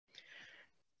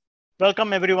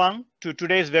Welcome everyone to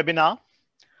today's webinar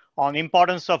on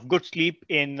importance of good sleep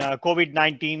in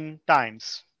COVID-19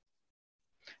 times.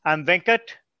 I'm Venkat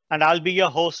and I'll be your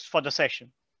host for the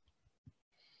session.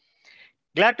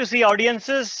 Glad to see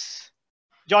audiences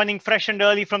joining fresh and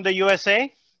early from the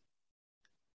USA,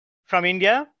 from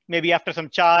India, maybe after some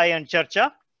chai and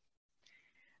charcha,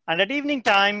 and at evening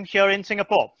time here in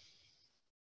Singapore.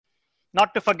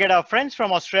 Not to forget our friends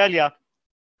from Australia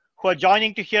who are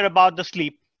joining to hear about the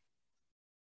sleep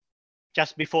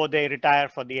just before they retire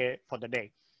for the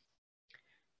day.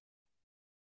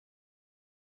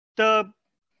 The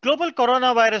global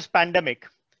coronavirus pandemic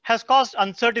has caused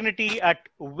uncertainty at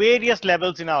various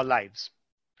levels in our lives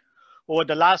over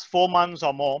the last 4 months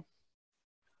or more,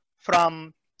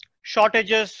 from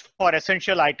shortages for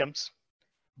essential items,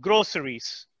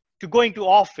 groceries, to going to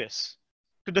office,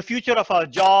 to the future of our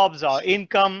jobs, our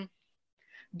income.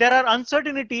 There are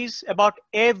uncertainties about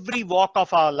every walk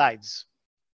of our lives.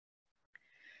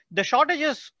 The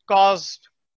shortages caused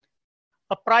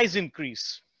a price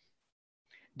increase,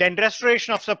 then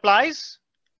restoration of supplies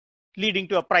leading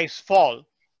to a price fall.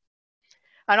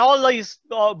 And all these,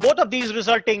 both of these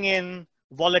resulting in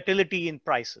volatility in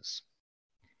prices.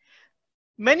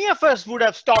 Many of us would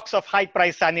have stocks of high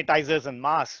price sanitizers and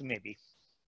masks maybe.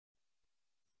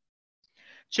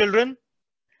 Children,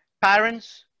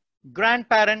 parents,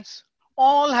 grandparents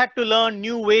all had to learn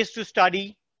new ways to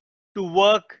study, to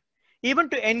work, even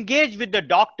to engage with the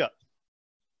doctor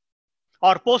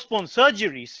or postpone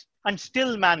surgeries and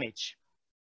still manage.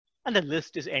 And the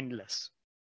list is endless.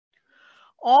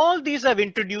 All these have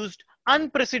introduced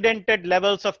unprecedented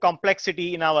levels of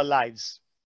complexity in our lives.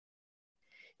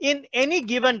 In any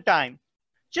given time,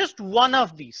 just one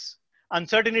of these,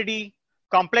 uncertainty,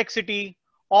 complexity,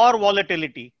 or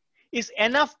volatility, is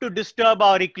enough to disturb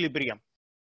our equilibrium.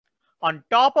 On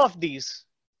top of these,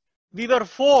 we were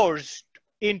forced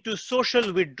into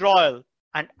social withdrawal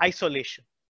and isolation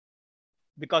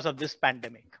because of this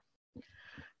pandemic.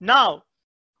 Now,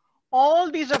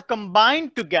 all these have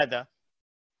combined together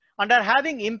and are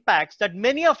having impacts that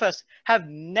many of us have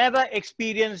never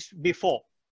experienced before.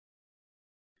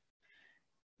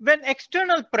 When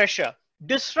external pressure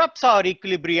disrupts our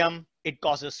equilibrium, it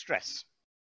causes stress.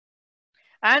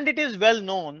 And it is well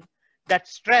known that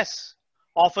stress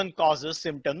often causes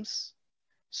symptoms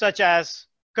such as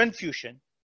confusion,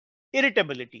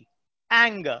 irritability,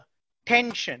 anger,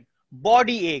 tension,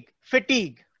 body ache,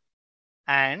 fatigue,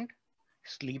 and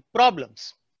sleep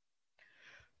problems.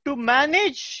 To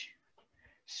manage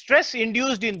stress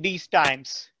induced in these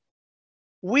times,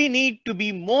 we need to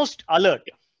be most alert,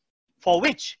 for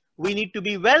which we need to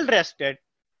be well rested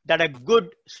that a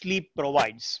good sleep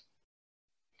provides.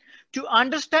 To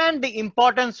understand the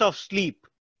importance of sleep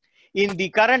in the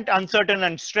current uncertain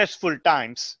and stressful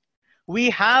times, we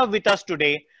have with us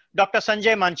today Dr.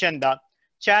 Sanjay Manchanda,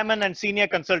 Chairman and Senior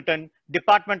Consultant,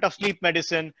 Department of Sleep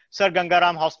Medicine, Sir Ganga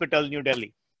Ram Hospital, New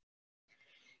Delhi.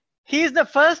 He is the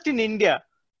first in India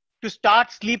to start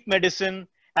sleep medicine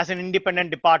as an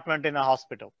independent department in a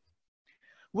hospital.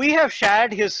 We have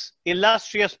shared his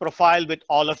illustrious profile with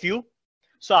all of you,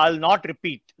 so I'll not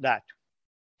repeat that.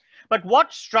 But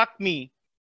what struck me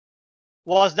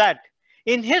was that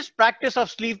in his practice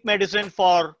of sleep medicine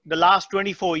for the last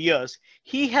 24 years,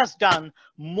 he has done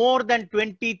more than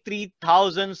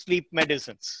 23,000 sleep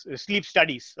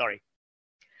studies.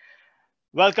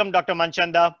 Welcome, Dr.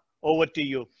 Manchanda. Over to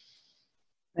you.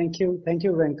 Thank you,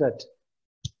 Venkat.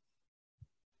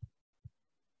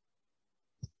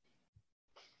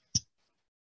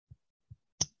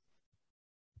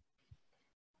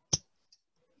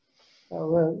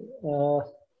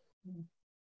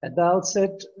 At the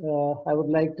outset, I would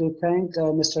like to thank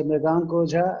Mr. Mridang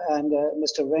Ojha and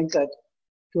Mr. Venkat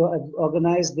to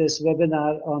organize this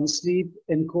webinar on sleep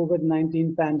in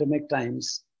COVID-19 pandemic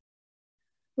times.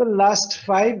 The last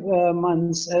 5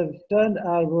 months have turned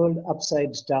our world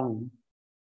upside down.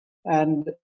 And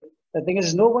the thing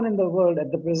is, no one in the world in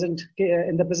the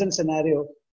present scenario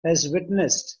has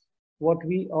witnessed what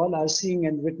we all are seeing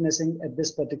and witnessing at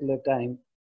this particular time,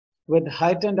 with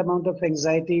heightened amount of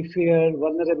anxiety, fear,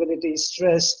 vulnerability,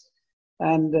 stress,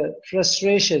 and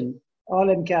frustration, all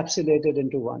encapsulated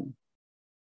into one.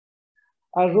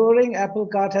 Our roaring apple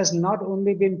cart has not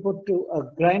only been put to a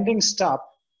grinding stop,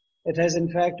 it has in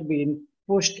fact been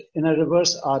pushed in a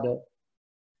reverse order.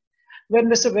 When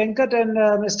Mr. Venkat and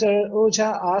Mr.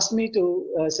 Ojha asked me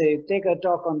to take a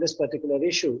talk on this particular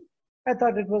issue, I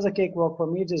thought it was a cakewalk for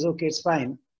me. It is okay, it's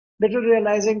fine. Little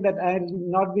realizing that I'll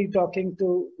not be talking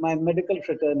to my medical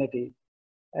fraternity,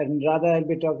 and rather I'll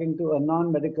be talking to a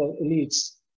non-medical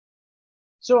elites.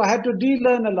 So I had to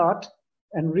de-learn a lot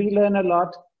and relearn a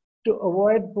lot to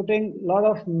avoid putting a lot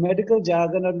of medical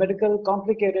jargon or medical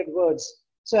complicated words.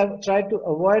 So I've tried to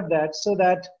avoid that so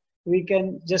that we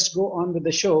can just go on with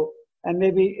the show and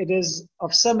maybe it is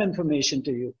of some information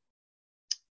to you.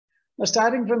 Now,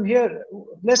 starting from here,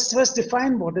 let's first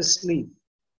define what is sleep.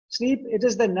 Sleep, it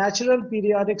is the natural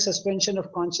periodic suspension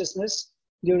of consciousness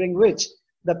during which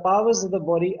the powers of the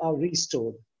body are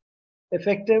restored.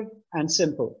 Effective and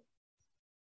simple.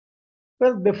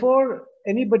 Well, before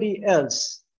anybody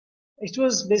else, it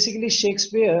was basically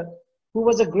Shakespeare who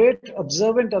was a great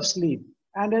observant of sleep.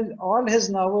 And in all his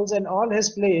novels and all his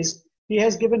plays, he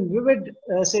has given vivid,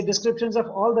 say, descriptions of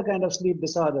all the kind of sleep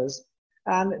disorders.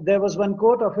 And there was one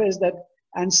quote of his that,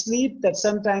 "And sleep that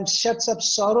sometimes shuts up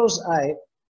sorrow's eye,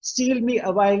 steal me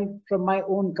a while from my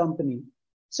own company."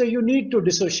 So you need to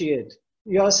dissociate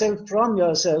yourself from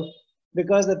yourself,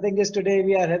 because the thing is today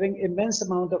we are having immense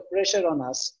amount of pressure on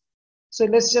us. So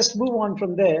let's just move on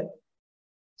from there.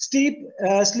 Sleep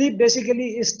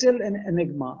basically is still an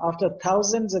enigma. After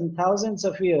thousands and thousands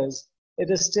of years, it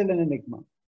is still an enigma.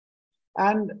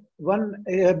 And one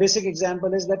basic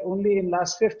example is that only in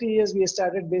last 50 years, we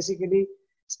started basically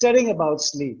studying about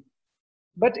sleep.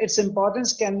 But its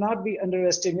importance cannot be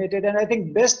underestimated. And I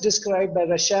think best described by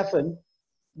Rashafen,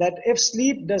 that if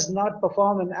sleep does not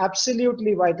perform an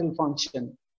absolutely vital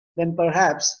function, then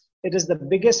perhaps it is the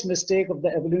biggest mistake of the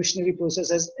evolutionary process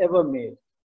has ever made,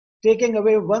 taking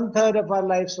away 1/3 of our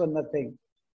lives for nothing.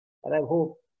 But I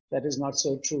hope that is not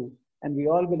so true. And we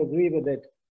all will agree with it.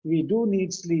 We do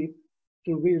need sleep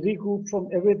to be recouped from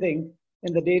everything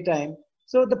in the daytime.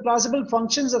 So the plausible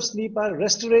functions of sleep are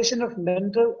restoration of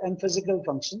mental and physical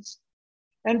functions,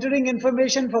 entering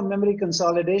information for memory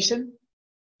consolidation,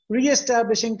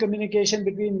 re-establishing communication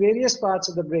between various parts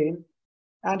of the brain,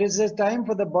 and it's a time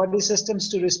for the body systems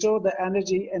to restore the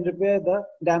energy and repair the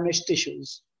damaged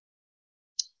tissues.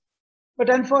 But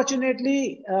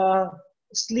unfortunately,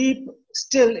 sleep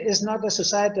still is not a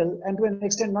societal and to an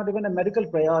extent not even a medical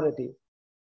priority.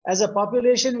 As a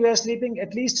population, we are sleeping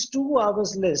at least 2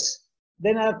 hours less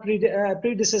than our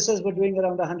predecessors were doing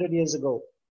around 100 years ago.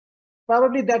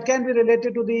 Probably that can be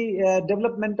related to the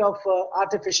development of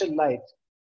artificial light.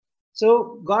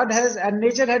 So God has, and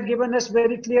nature had given us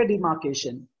very clear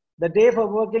demarcation, the day for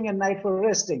working and night for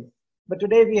resting. But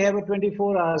today we have a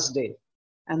 24 hours day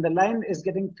and the line is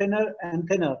getting thinner and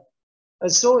thinner.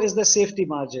 So is the safety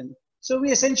margin. So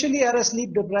we essentially are a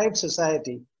sleep deprived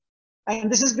society.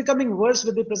 And this is becoming worse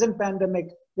with the present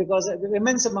pandemic because of the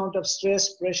immense amount of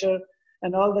stress, pressure,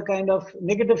 and all the kind of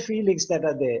negative feelings that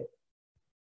are there.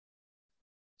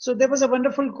 So there was a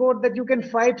wonderful quote that you can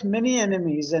fight many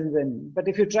enemies and win, but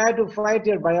if you try to fight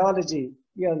your biology,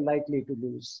 you're likely to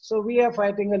lose. So we are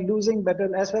fighting a losing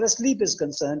battle as far as sleep is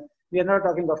concerned. We are not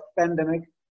talking of pandemic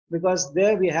because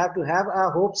there we have to have our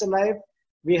hopes alive.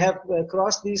 We have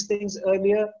crossed these things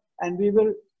earlier and we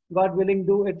will, God willing,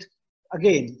 do it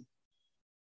again.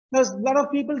 Now, a lot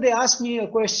of people, they ask me a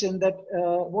question that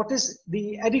what is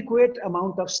the adequate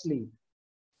amount of sleep?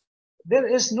 There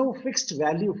is no fixed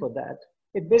value for that.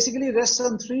 It basically rests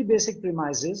on 3 basic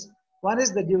premises. One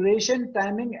is the duration,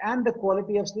 timing, and the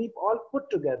quality of sleep all put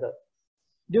together.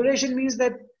 Duration means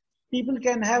that people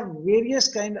can have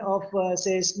various kind of,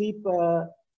 say, sleep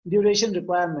duration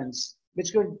requirements,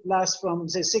 which could last from,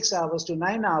 say, 6 hours to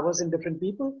 9 hours in different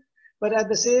people. But at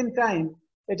the same time,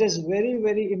 it is very,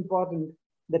 very important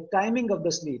the timing of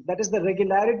the sleep. That is the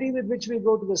regularity with which we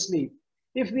go to the sleep.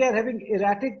 If we are having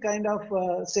erratic kind of,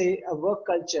 say, a work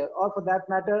culture, or for that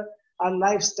matter, our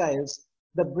lifestyles,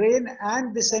 the brain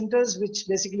and the centers which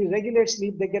basically regulate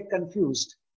sleep, they get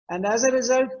confused. And as a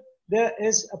result, there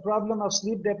is a problem of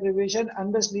sleep deprivation,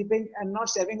 undersleeping, and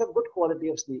not having a good quality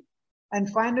of sleep. And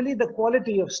finally, the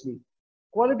quality of sleep.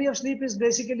 Quality of sleep is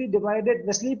basically divided,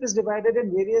 the sleep is divided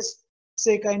in various,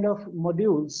 say, kind of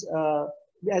modules,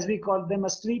 as we call them a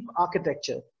sleep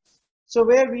architecture. So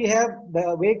where we have the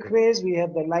awake phase, we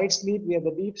have the light sleep, we have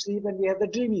the deep sleep, and we have the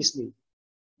dreamy sleep.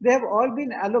 They have all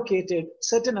been allocated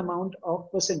certain amount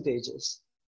of percentages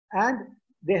and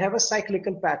they have a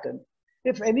cyclical pattern.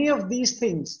 If any of these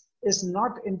things is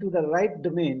not into the right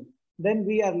domain, then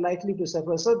we are likely to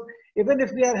suffer. So even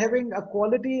if we are having a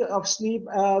quality of sleep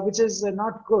which is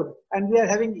not good and we are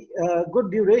having a good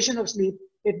duration of sleep,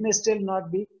 it may still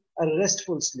not be a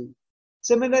restful sleep.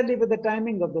 Similarly with the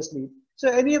timing of the sleep. So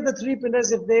any of the 3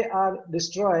 pillars, if they are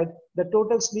destroyed, the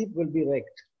total sleep will be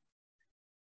wrecked.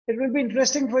 It will be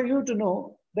interesting for you to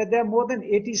know that there are more than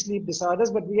 80 sleep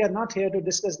disorders, but we are not here to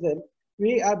discuss them.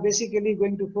 We are basically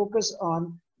going to focus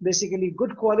on basically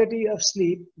good quality of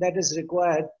sleep that is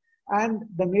required And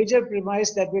the major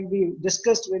premise that will be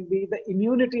discussed will be the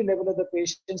immunity level of the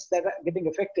patients that are getting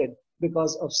affected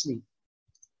because of sleep.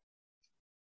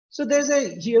 So there's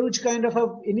a huge kind of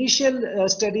initial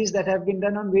studies that have been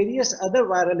done on various other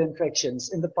viral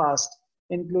infections in the past,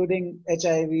 including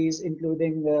HIVs,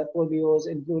 including polios,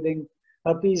 including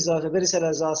herpes or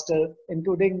varicella zoster,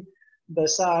 including the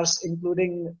SARS,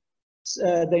 including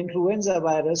the influenza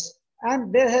virus.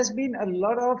 And there has been a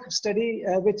lot of study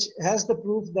which has the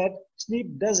proof that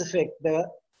sleep does affect the,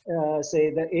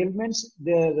 say, the ailments,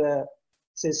 their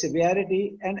say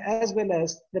severity, and as well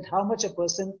as that how much a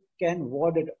person can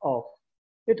ward it off.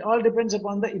 It all depends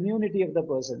upon the immunity of the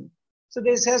person. So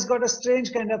this has got a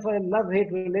strange kind of a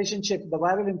love-hate relationship, the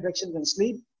viral infections and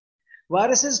sleep.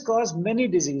 Viruses cause many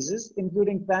diseases,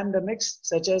 including pandemics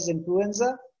such as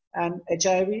influenza and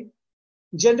HIV.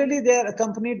 Generally, they are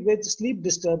accompanied with sleep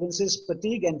disturbances,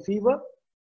 fatigue, and fever.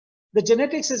 The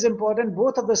genetics is important,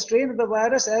 both of the strain of the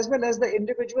virus as well as the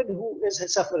individual who is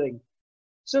suffering.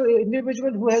 So an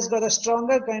individual who has got a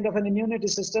stronger kind of an immunity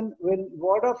system will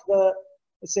ward off the,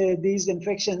 say, these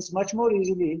infections much more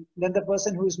easily than the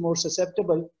person who is more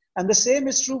susceptible. And the same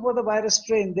is true for the virus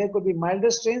strain. There could be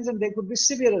milder strains and there could be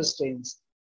severer strains.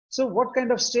 So what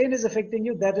kind of strain is affecting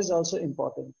you, that is also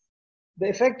important. The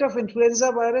effect of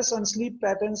influenza virus on sleep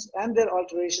patterns and their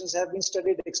alterations have been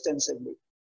studied extensively.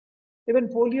 Even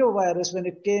polio virus, when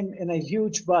it came in a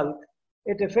huge bulk,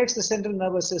 it affects the central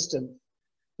nervous system.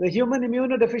 The human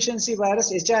immunodeficiency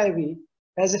virus, HIV,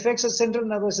 has effects on central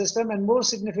nervous system, and more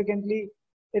significantly,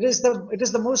 it is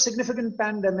the most significant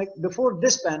pandemic before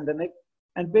this pandemic,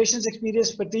 and patients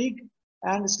experience fatigue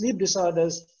and sleep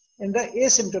disorders in the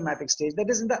asymptomatic stage, that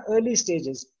is in the early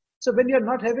stages. So when you're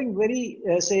not having very,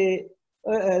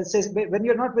 when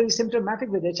you're not very symptomatic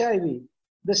with HIV,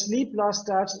 the sleep loss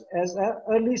starts as an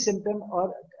early symptom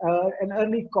or an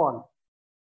early call.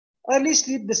 Early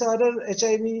sleep disorder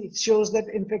HIV shows that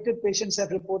infected patients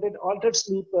have reported altered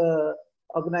sleep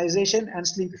organization and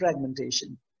sleep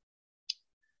fragmentation.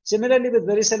 Similarly, with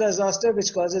varicella zoster,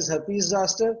 which causes herpes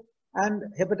zoster, and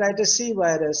hepatitis C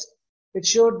virus, it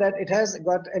showed that it has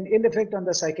got an ill effect on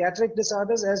the psychiatric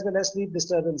disorders as well as sleep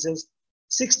disturbances.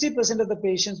 60% of the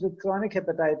patients with chronic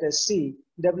hepatitis C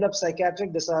develop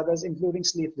psychiatric disorders, including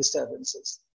sleep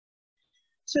disturbances.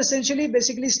 So essentially,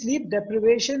 basically, sleep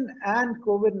deprivation and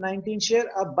COVID-19 share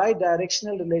a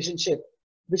bidirectional relationship,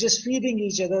 which is feeding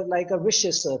each other like a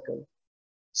vicious circle.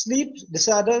 Sleep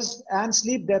disorders and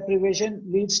sleep deprivation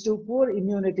leads to poor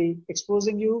immunity,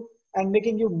 exposing you and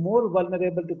making you more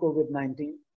vulnerable to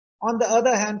COVID-19. On the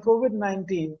other hand,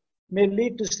 COVID-19 may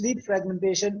lead to sleep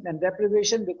fragmentation and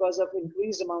deprivation because of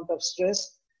increased amount of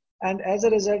stress, and as a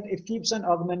result, it keeps on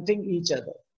augmenting each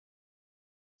other.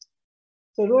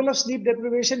 The role of sleep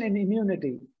deprivation in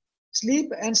immunity.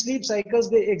 Sleep and sleep cycles,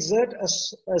 they exert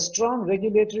a strong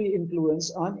regulatory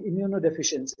influence on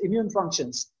immune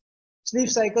functions. Sleep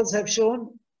cycles have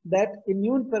shown that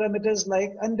immune parameters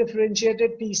like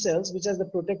undifferentiated T cells, which are the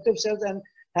protective cells and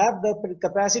have the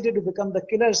capacity to become the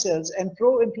killer cells, and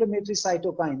pro-inflammatory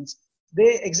cytokines,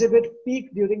 they exhibit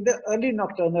peak during the early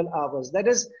nocturnal hours. That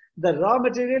is, the raw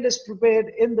material is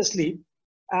prepared in the sleep,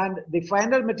 and the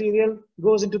final material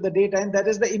goes into the daytime. That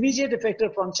is, the immediate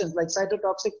effector functions like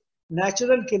cytotoxic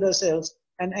natural killer cells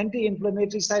and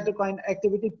anti-inflammatory cytokine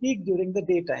activity peak during the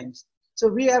daytimes. So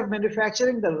we are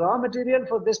manufacturing the raw material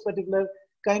for this particular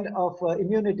kind of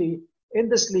immunity in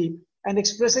the sleep and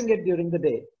expressing it during the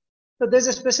day. So there's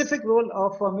a specific role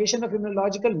of formation of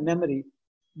immunological memory.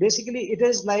 Basically, it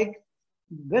is like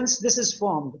once this is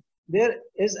formed, there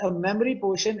is a memory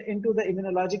portion into the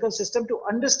immunological system to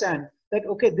understand that,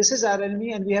 okay, this is our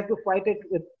enemy and we have to fight it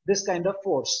with this kind of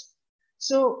force.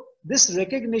 So this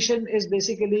recognition is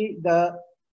basically the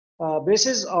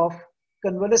basis of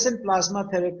convalescent plasma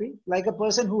therapy. Like a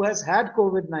person who has had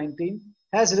COVID-19,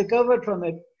 has recovered from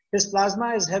it, his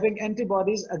plasma is having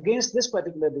antibodies against this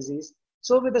particular disease.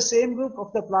 So with the same group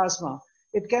of the plasma,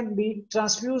 it can be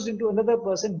transfused into another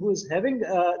person who is having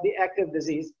the active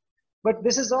disease. But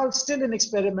this is all still in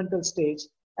experimental stage.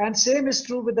 And same is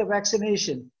true with the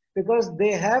vaccination, because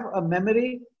they have a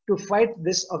memory to fight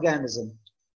this organism.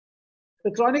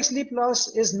 The chronic sleep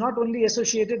loss is not only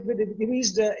associated with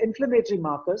increased inflammatory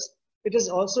markers, it is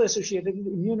also associated with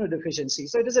immunodeficiency.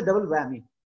 So it is a double whammy.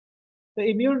 The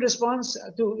immune response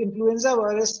to influenza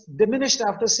virus diminished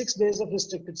after 6 days of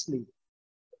restricted sleep.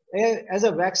 As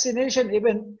a vaccination,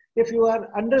 even if you are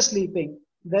undersleeping,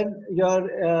 then your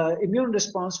immune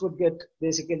response would get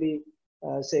basically,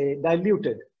 say,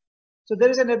 diluted. So there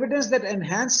is an evidence that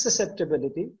enhanced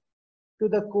susceptibility to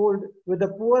the cold with the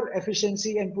poor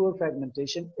efficiency and poor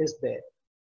fragmentation is there.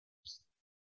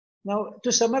 Now,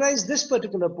 to summarize this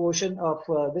particular portion of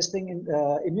this thing in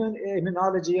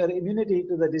immunology or immunity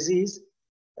to the disease,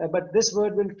 but this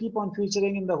word will keep on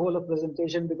featuring in the whole of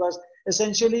presentation because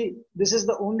essentially this is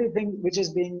the only thing which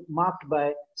is being marked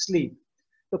by sleep.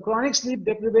 The chronic sleep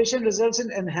deprivation results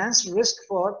in enhanced risk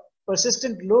for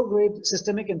persistent low-grade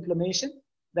systemic inflammation.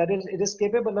 That is, it is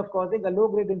capable of causing a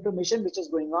low-grade inflammation which is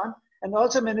going on and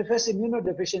also manifests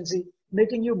immunodeficiency,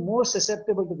 making you more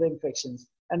susceptible to the infections.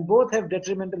 And both have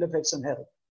detrimental effects on health.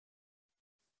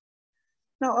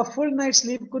 Now, a full night's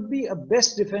sleep could be a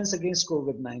best defense against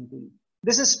COVID-19.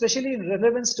 This is especially in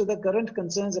relevance to the current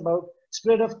concerns about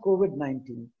spread of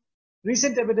COVID-19.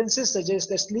 Recent evidences suggest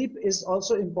that sleep is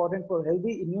also important for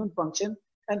healthy immune function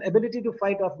and ability to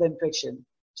fight off the infection.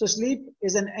 So sleep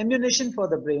is an ammunition for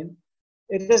the brain.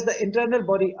 It is the internal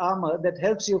body armor that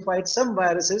helps you fight some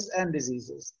viruses and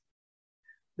diseases.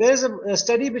 There is a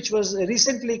study which was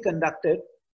recently conducted,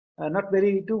 not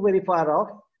too very far off.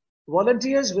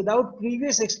 Volunteers without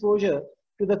previous exposure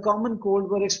to the common cold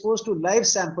were exposed to live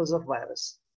samples of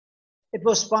virus. It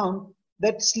was found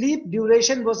that sleep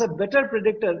duration was a better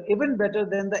predictor, even better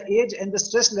than the age and the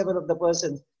stress level of the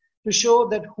person, to show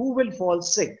that who will fall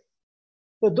sick.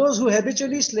 So those who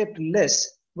habitually slept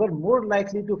less were more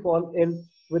likely to fall ill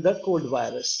with the cold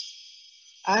virus.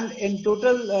 And in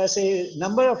total, say,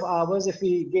 number of hours, if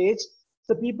we gauge,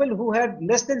 the people who had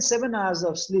less than 7 hours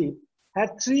of sleep had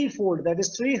threefold, that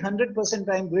is 300%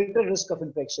 time greater risk of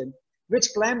infection,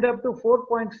 which climbed up to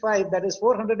 4.5, that is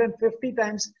 450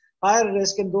 times higher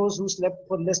risk in those who slept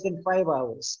for less than 5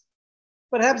 hours.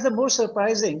 Perhaps the most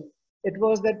surprising, it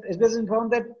was that it was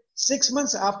found that 6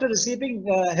 months after receiving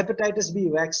hepatitis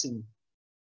B vaccine,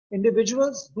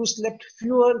 individuals who slept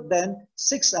fewer than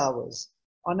 6 hours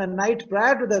on a night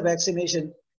prior to the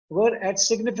vaccination were at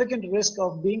significant risk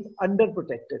of being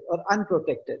underprotected or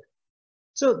unprotected.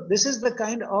 So this is the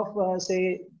kind of,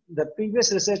 say, the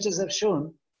previous researchers have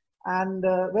shown, and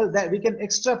well, that we can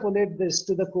extrapolate this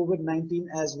to the COVID-19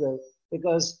 as well,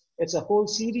 because it's a whole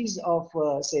series of,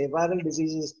 say, viral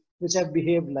diseases which have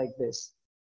behaved like this.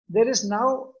 There is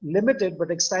now limited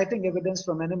but exciting evidence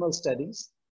from animal studies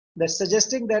that's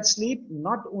suggesting that sleep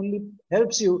not only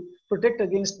helps you protect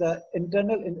against the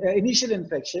initial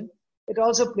infection, it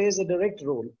also plays a direct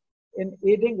role in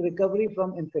aiding recovery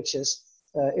from infectious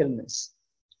illness.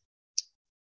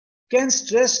 Can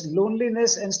stress,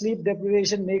 loneliness, and sleep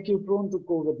deprivation make you prone to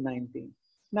COVID-19?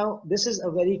 Now, this is a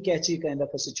very catchy kind of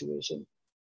a situation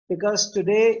because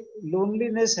today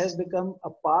loneliness has become a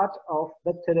part of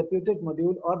the therapeutic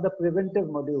module or the preventive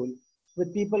module,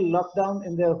 with people locked down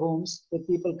in their homes, with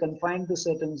people confined to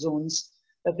certain zones.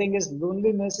 The thing is,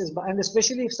 loneliness is, and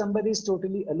especially if somebody is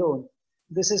totally alone,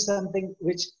 this is something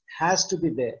which has to be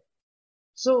there.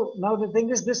 So now the thing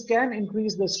is, this can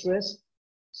increase the stress.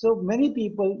 So many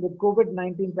people with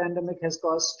COVID-19 pandemic has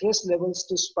caused stress levels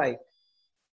to spike,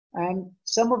 and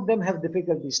some of them have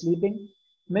difficulty sleeping.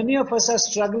 Many of us are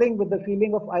struggling with the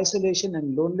feeling of isolation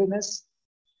and loneliness.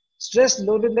 Stress,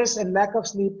 loneliness, and lack of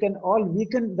sleep can all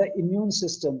weaken the immune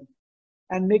system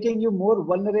and making you more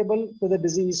vulnerable to the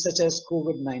disease such as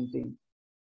COVID-19.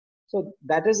 So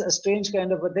that is a strange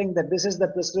kind of a thing, that this is the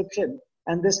prescription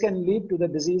and this can lead to the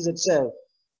disease itself.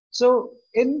 So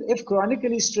if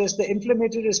chronically stressed, the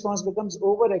inflammatory response becomes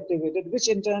overactivated, which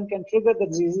in turn can trigger the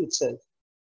disease itself.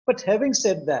 But having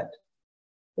said that,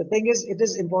 the thing is, it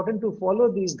is important to follow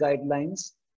these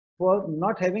guidelines for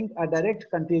not having a direct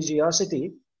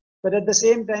contagiosity. But at the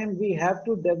same time, we have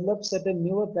to develop certain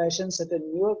newer passions, certain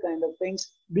newer kind of things,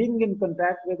 being in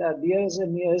contact with our dears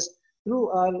and nears through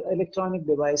our electronic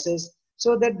devices,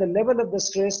 so that the level of the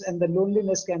stress and the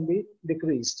loneliness can be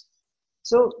decreased.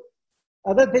 So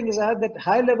other things are that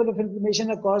high level of inflammation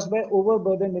are caused by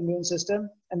overburdened immune system,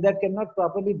 and that cannot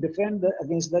properly defend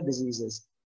against the diseases.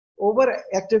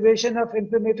 Overactivation of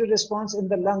inflammatory response in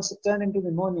the lungs turn into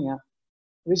pneumonia,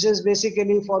 which is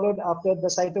basically followed after the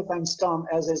cytokine storm,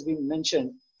 as has been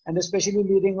mentioned, and especially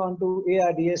leading on to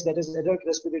ARDS, that is adult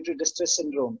respiratory distress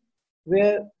syndrome,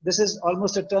 where this is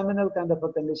almost a terminal kind of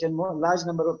a condition. Large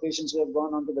number of patients who have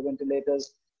gone onto the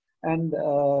ventilators, and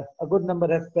a good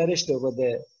number have perished over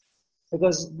there.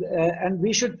 Because, and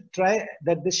we should try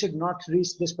that this should not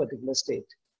reach this particular state.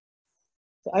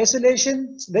 So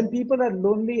isolation, when people are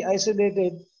lonely,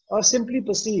 isolated, or simply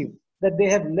perceive that they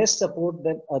have less support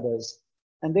than others,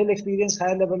 and they'll experience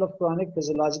high level of chronic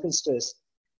physiological stress.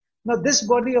 Now, this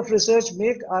body of research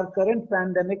make our current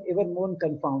pandemic even more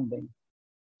confounding.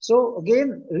 So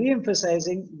again,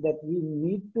 re-emphasizing that we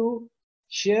need to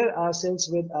share ourselves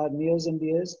with our nears and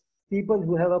dears, people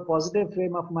who have a positive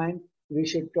frame of mind. We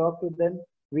should talk to them.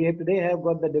 We today have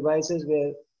got the devices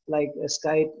where like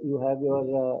Skype, you have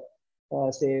your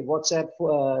say WhatsApp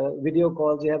video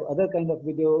calls, you have other kind of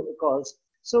video calls.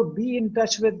 So be in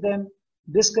touch with them,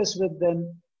 discuss with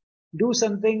them, do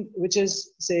something which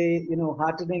is say,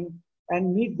 heartening,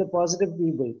 and meet the positive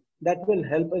people. That will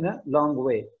help in a long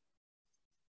way.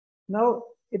 Now,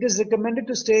 it is recommended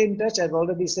to stay in touch. I've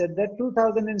already said that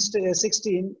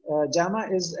 2016, JAMA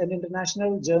is an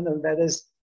international journal, that is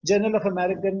Journal of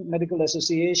American Medical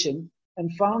Association,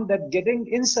 and found that getting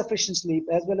insufficient sleep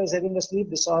as well as having a sleep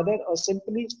disorder or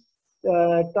simply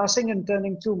tossing and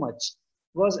turning too much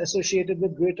was associated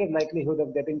with greater likelihood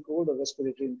of getting cold or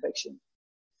respiratory infection.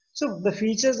 So the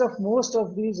features of most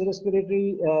of these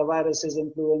respiratory viruses,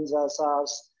 influenza,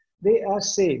 SARS, they are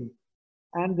same,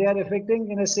 and they are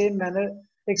affecting in the same manner,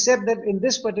 except that in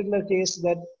this particular case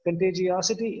that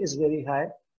contagiosity is very high,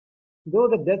 though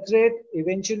the death rate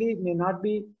eventually may not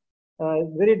be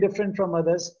very different from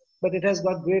others, but it has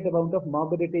got great amount of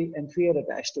morbidity and fear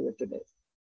attached to it today.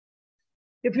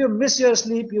 If you miss your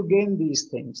sleep, you gain these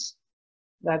things.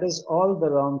 That is all the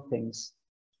wrong things.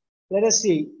 Let us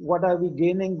see what are we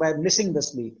gaining by missing the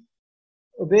sleep.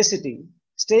 Obesity.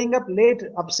 Staying up late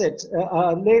upsets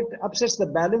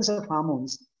the balance of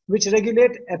hormones which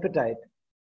regulate appetite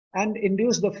and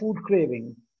induce the food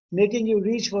craving, making you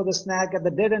reach for the snack at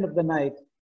the dead end of the night,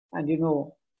 and you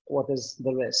know what is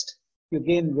the rest. You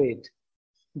gain weight.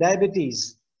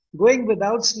 Diabetes. Going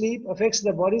without sleep affects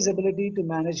the body's ability to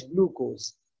manage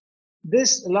glucose.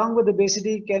 This, along with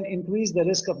obesity, can increase the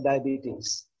risk of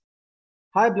diabetes.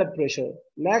 High blood pressure.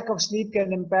 Lack of sleep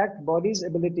can impact body's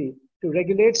ability to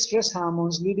regulate stress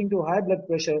hormones, leading to high blood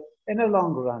pressure in a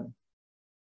long run.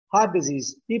 Heart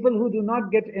disease. People who do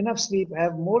not get enough sleep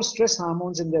have more stress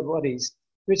hormones in their bodies,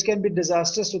 which can be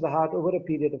disastrous to the heart over a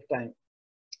period of time.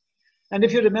 And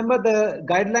if you remember the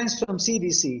guidelines from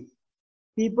CDC,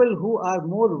 people who are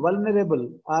more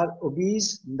vulnerable are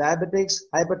obese, diabetics,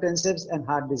 hypertensives, and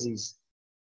heart disease.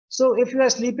 So if you are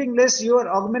sleeping less, you are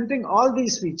augmenting all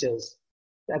these features.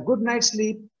 A good night's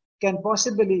sleep can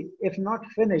possibly, if not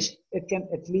finish, it can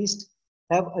at least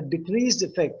have a decreased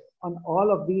effect on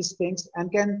all of these things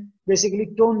and can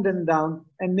basically tone them down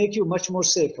and make you much more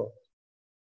safer.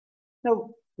 Now,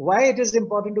 why it is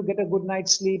important to get a good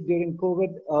night's sleep during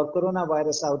COVID or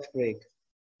coronavirus outbreak?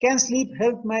 Can sleep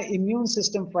help my immune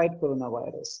system fight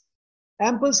coronavirus?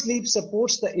 Ample sleep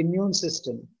supports the immune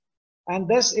system and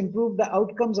thus improve the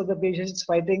outcomes of the patients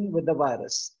fighting with the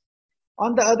virus.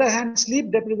 On the other hand,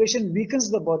 sleep deprivation weakens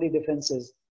the body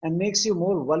defenses and makes you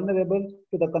more vulnerable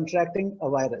to the contracting a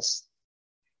virus.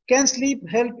 Can sleep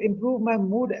help improve my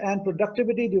mood and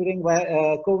productivity during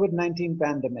COVID-19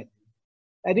 pandemic?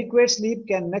 Adequate sleep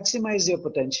can maximize your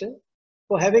potential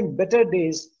for having better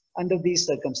days under these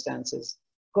circumstances.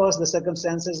 Of course, the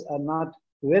circumstances are not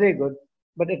very good,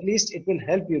 but at least it will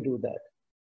help you do that.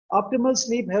 Optimal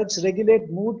sleep helps regulate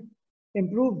mood,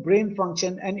 improve brain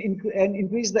function, and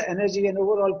increase the energy and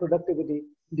overall productivity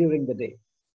during the day.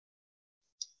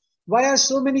 Why are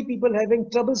so many people having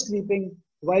trouble sleeping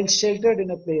while sheltered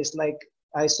in a place, like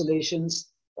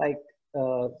isolations, like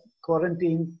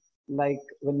quarantine, like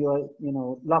when you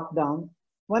are locked down?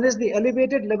 One is the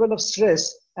elevated level of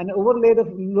stress and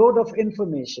overload of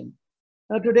information.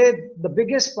 Now today, the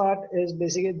biggest part is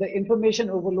basically the information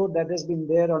overload that has been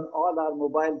there on all our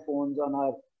mobile phones, on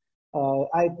our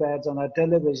iPads, on our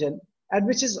television, and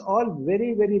which is all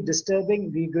very, very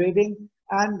disturbing, degrading,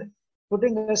 and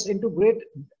putting us into great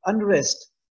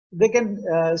unrest. They can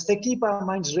keep our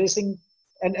minds racing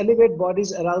and elevate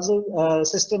body's arousal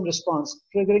system response,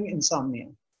 triggering insomnia.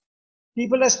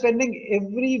 People are spending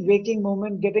every waking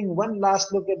moment getting one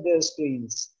last look at their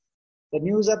screens. The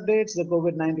news updates, the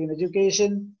COVID-19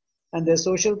 education, and their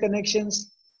social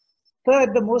connections.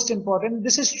 Third, the most important,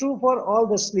 this is true for all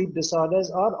the sleep disorders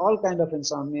or all kind of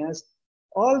insomnias.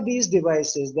 All these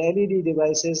devices, the LED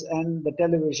devices and the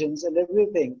televisions and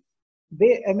everything,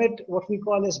 they emit what we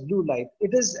call as blue light.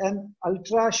 It is an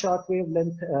ultra short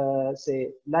wavelength,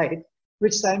 light,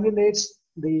 which simulates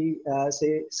the,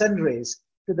 sun rays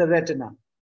to the retina.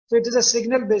 So it is a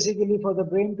signal basically for the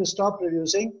brain to stop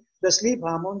producing the sleep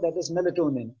hormone, that is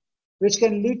melatonin, which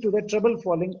can lead to the trouble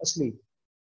falling asleep.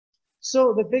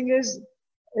 So the thing is,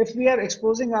 if we are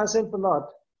exposing ourselves a lot,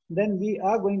 then we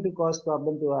are going to cause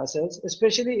problem to ourselves,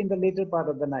 especially in the later part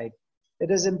of the night.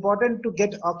 It is important to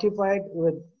get occupied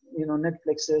with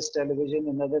Netflixes, television,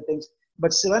 and other things.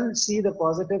 But see the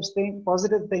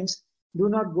positive things. Do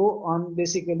not go on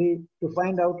basically to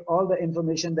find out all the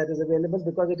information that is available,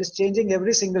 because it is changing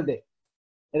every single day.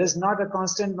 It is not a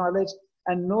constant knowledge,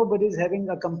 and nobody is having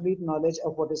a complete knowledge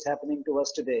of what is happening to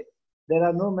us today. There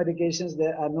are no medications,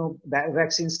 there are no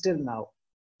vaccines till now.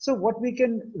 So what we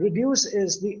can reduce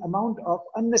is the amount of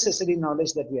unnecessary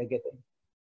knowledge that we are getting.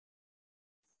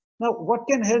 Now, what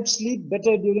can help sleep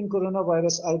better during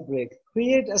coronavirus outbreak?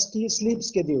 Create a sleep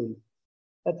schedule.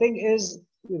 The thing is,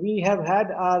 we have had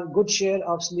our good share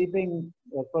of sleeping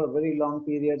for very long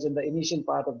periods in the initial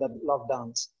part of the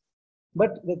lockdowns.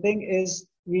 But the thing is,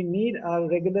 we need our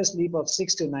regular sleep of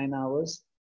 6 to 9 hours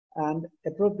and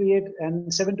appropriate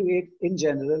and 7 to 8 in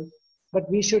general. But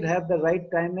we should have the right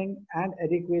timing and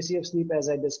adequacy of sleep as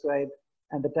I described,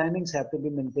 and the timings have to be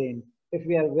maintained. If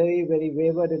we are very, very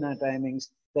wavered in our timings,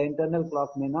 the internal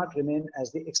clock may not remain as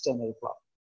the external clock.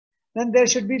 Then there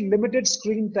should be limited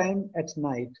screen time at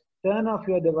night. Turn off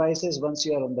your devices once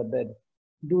you are on the bed.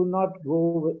 Do not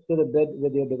go to the bed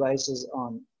with your devices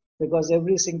on, because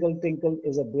every single tinkle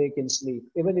is a break in sleep.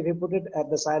 Even if you put it at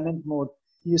the silent mode,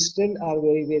 you still are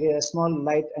very, very a small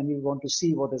light and you want to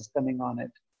see what is coming on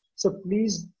it. So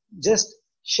please just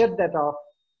shut that off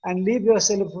and leave your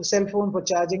cell phone for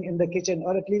charging in the kitchen,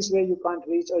 or at least where you can't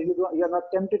reach, or you're not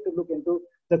tempted to look into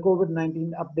the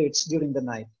COVID-19 updates during the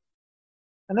night.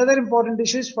 Another important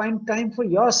issue is find time for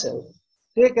yourself.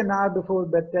 Take an hour before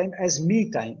bedtime as me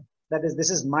time. That is,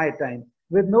 this is my time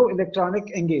with no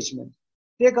electronic engagement.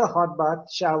 Take a hot bath,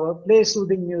 shower, play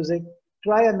soothing music,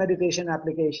 try a meditation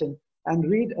application, and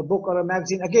read a book or a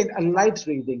magazine. Again, a light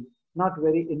reading, not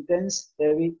very intense,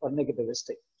 heavy, or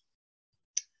negativistic.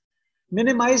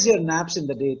 Minimize your naps in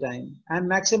the daytime and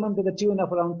maximum to the tune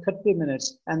of around 30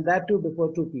 minutes, and that too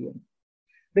before 2 p.m.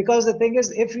 Because the thing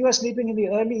is, if you are sleeping in the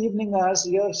early evening hours,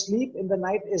 your sleep in the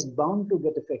night is bound to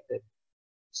get affected.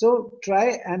 So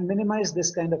try and minimize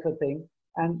this kind of a thing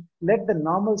and let the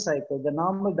normal cycle, the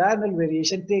normal diurnal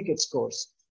variation take its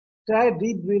course. Try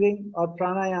deep breathing or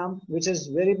pranayam, which is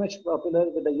very much popular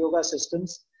with the yoga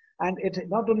systems. And it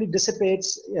not only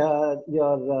dissipates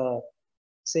your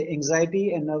say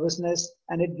anxiety and nervousness,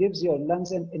 and it gives your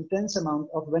lungs an intense amount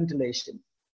of ventilation.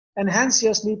 Enhance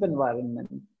your sleep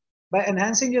environment. By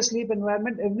enhancing your sleep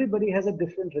environment, everybody has a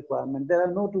different requirement. There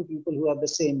are no two people who have the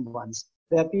same ones.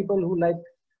 There are people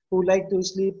who like to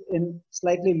sleep in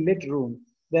slightly lit room.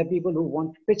 There are people who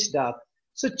want pitch dark.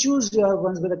 So choose your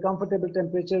ones with a comfortable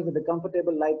temperature, with a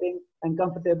comfortable lighting, and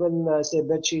comfortable, say,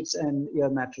 bed sheets and your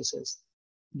mattresses.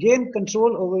 Gain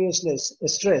control over your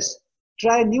stress.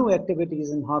 Try new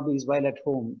activities and hobbies while at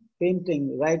home.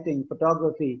 Painting, writing,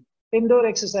 photography, indoor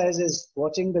exercises,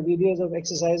 watching the videos of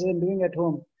exercises and doing at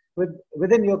home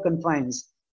within your confines.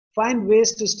 Find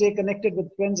ways to stay connected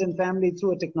with friends and family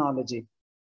through a technology,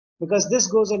 because this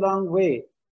goes a long way.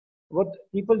 What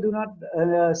people do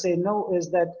not say no is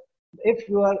that if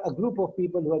you are a group of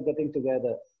people who are getting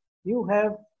together, you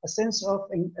have a sense of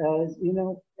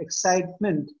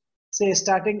excitement, say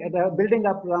starting at building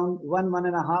up around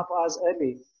 1.5 hours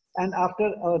early, and after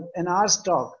an hour's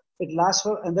talk, it lasts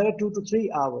for another 2 to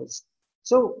 3 hours.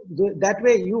 So that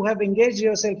way you have engaged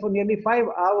yourself for nearly 5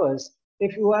 hours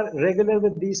if you are regular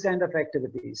with these kind of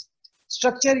activities.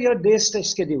 Structure your day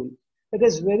schedule. It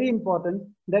is very important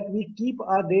that we keep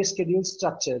our day schedule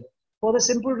structured, for the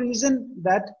simple reason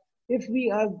that if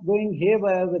we are going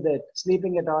haywire with it,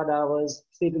 sleeping at odd hours,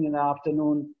 sleeping in the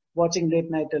afternoon, watching late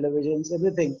night televisions,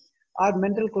 everything, our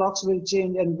mental clocks will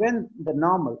change, and when the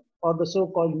normal or the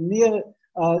so-called new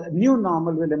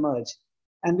normal will emerge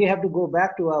and we have to go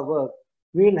back to our work,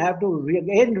 we'll have to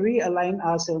again realign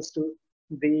ourselves to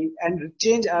and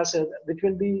change ourselves, which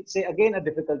will be, say, again a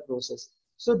difficult process.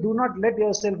 So do not let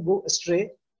yourself go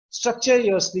astray. Structure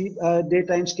your sleep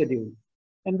daytime schedule,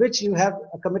 in which you have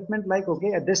a commitment like,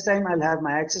 okay, at this time I'll have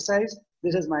my exercise,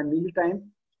 this is my meal time,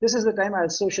 this is the time I'll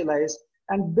socialize,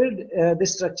 and build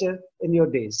this structure in your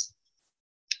days.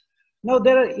 Now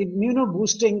there are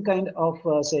immuno-boosting kind of,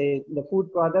 say, the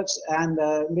food products and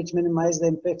which minimize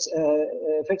the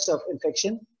effects of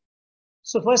infection.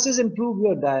 So first is improve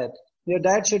your diet. Your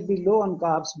diet should be low on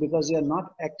carbs because you're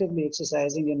not actively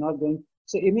exercising, you're not going,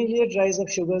 so immediate rise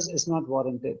of sugars is not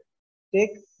warranted.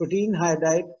 Take protein high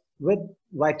diet with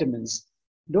vitamins.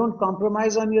 Don't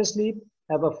compromise on your sleep,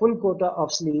 have a full quota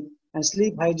of sleep and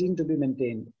sleep hygiene to be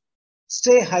maintained.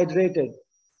 Stay hydrated.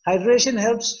 Hydration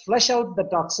helps flush out the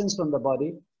toxins from the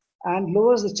body and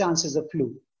lowers the chances of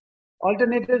flu.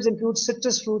 Alternatives include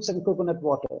citrus fruits and coconut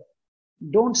water.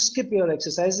 Don't skip your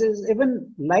exercises.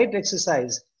 Even light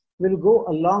exercise will go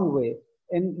a long way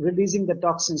in releasing the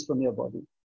toxins from your body.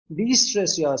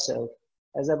 De-stress yourself,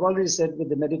 as I've already said, with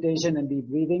the meditation and deep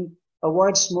breathing.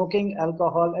 Avoid smoking,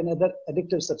 alcohol, and other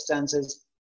addictive substances,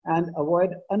 and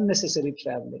avoid unnecessary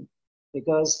traveling,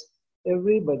 because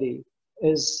everybody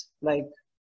is like,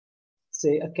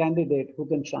 say, a candidate who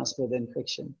can transfer the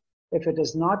infection. If it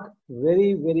is not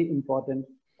very, very important,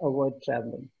 avoid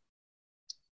traveling.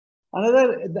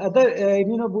 The other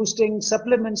immunoboosting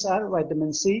supplements are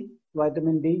vitamin C,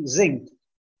 vitamin D, zinc.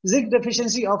 Zinc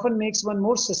deficiency often makes one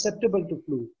more susceptible to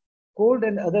flu, cold,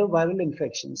 and other viral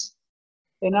infections.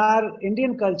 In our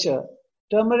Indian culture,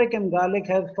 turmeric and garlic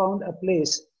have found a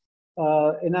place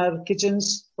in our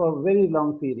kitchens for a very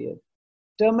long period.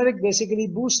 Turmeric basically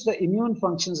boosts the immune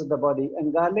functions of the body,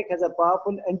 and garlic has a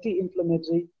powerful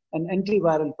anti-inflammatory and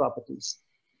antiviral properties.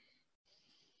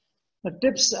 The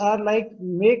tips are like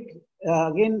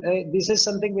this is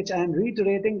something which I am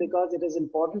reiterating because it is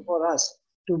important for us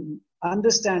to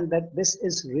understand that this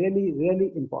is really,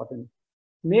 really important.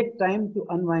 Make time to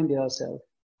unwind yourself.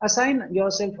 Assign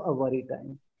yourself a worry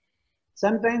time.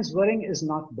 Sometimes worrying is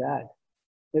not bad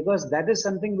because that is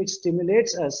something which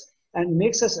stimulates us and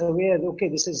makes us aware, okay,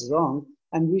 this is wrong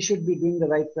and we should be doing the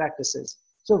right practices.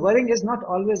 So worrying is not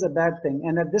always a bad thing.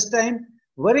 And at this time,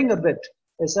 worrying a bit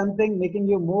is something making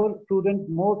you more prudent,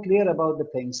 more clear about the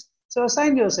things. So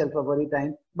assign yourself a worry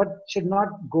time, but should not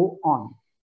go on.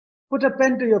 Put a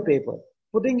pen to your paper.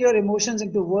 Putting your emotions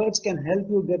into words can help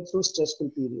you get through stressful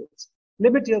periods.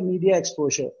 Limit your media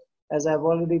exposure. As I've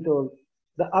already told,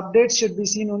 the updates should be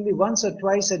seen only once or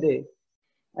twice a day.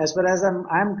 As far as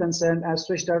I'm concerned, I've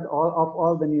switched out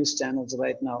all the news channels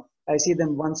right now. I see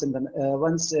them once in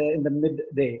the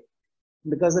midday,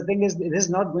 because the thing is, it is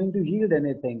not going to yield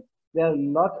anything. There are a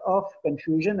lot of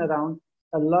confusion around.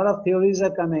 A lot of theories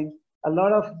are coming. A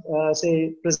lot of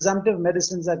say presumptive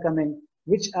medicines are coming,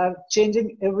 which are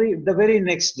changing the very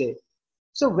next day.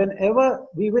 So whenever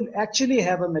we will actually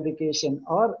have a medication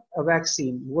or a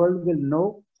vaccine, world will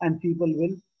know and people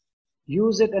will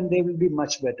use it and they will be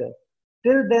much better.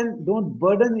 Till then, don't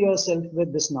burden yourself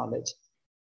with this knowledge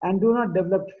and do not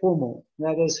develop FOMO,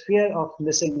 that is fear of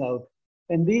missing out.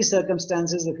 In these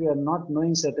circumstances, if you are not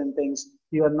knowing certain things,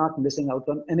 you are not missing out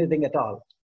on anything at all.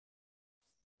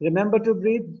 Remember to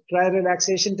breathe, try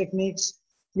relaxation techniques.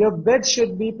 Your bed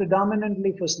should be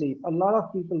predominantly for sleep. A lot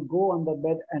of people go on the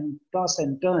bed and toss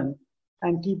and turn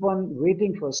and keep on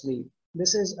waiting for sleep.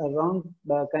 This is a wrong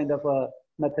kind of a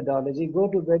methodology. Go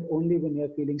to bed only when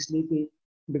you're feeling sleepy,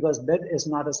 because bed is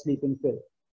not a sleeping pill.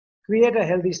 Create a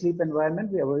healthy sleep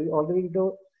environment. We have already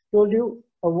told you,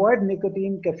 avoid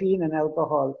nicotine, caffeine, and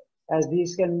alcohol, as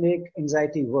these can make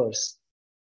anxiety worse.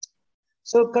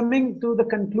 So coming to the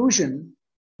conclusion,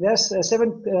 there's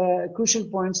 7 crucial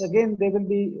points. Again, they will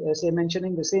be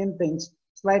mentioning the same things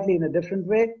slightly in a different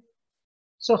way.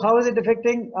 So how is it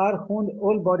affecting our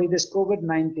whole body, this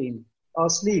COVID-19? Our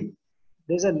sleep.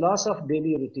 There's a loss of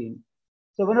daily routine.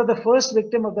 So one of the first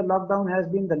victims of the lockdown has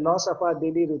been the loss of our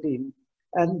daily routine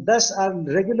and thus our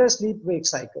regular sleep-wake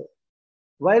cycle.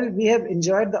 While we have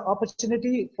enjoyed the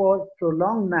opportunity for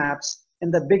prolonged naps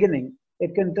in the beginning,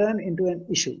 it can turn into an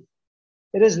issue.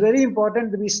 It is very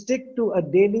important that we stick to a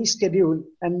daily schedule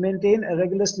and maintain a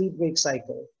regular sleep-wake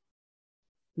cycle.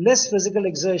 Less physical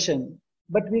exertion,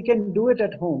 but we can do it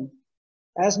at home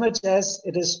as much as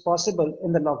it is possible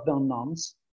in the lockdown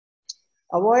norms.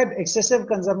 Avoid excessive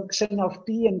consumption of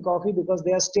tea and coffee because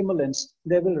they are stimulants.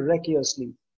 They will wreck your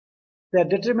sleep. They are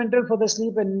detrimental for the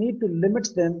sleep and need to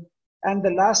limit them. And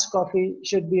the last coffee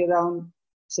should be around,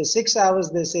 say, 6 hours,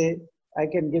 they say. I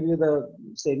can give you the,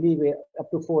 say, leeway up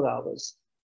to 4 hours.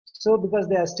 So because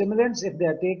they are stimulants, if they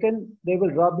are taken, they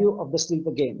will rob you of the sleep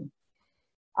again.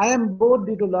 I am bored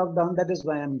due to lockdown, that is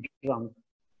why I am drunk.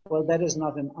 Well, that is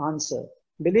not an answer.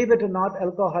 Believe it or not,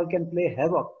 alcohol can play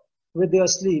havoc with your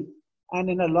sleep and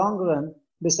in a long run,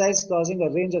 besides causing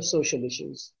a range of social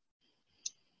issues.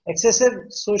 Excessive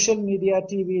social media,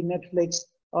 TV, Netflix,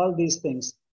 all these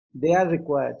things, they are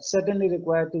required, certainly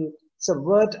required to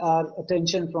subvert our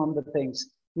attention from the things.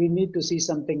 We need to see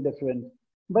something different.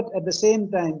 But at the same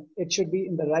time, it should be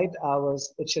in the right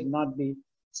hours. It should not be,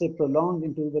 say, prolonged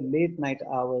into the late night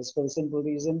hours for the simple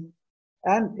reason.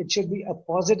 And it should be a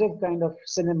positive kind of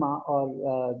cinema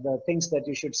or the things that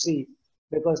you should see,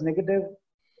 because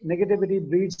negativity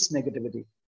breeds negativity.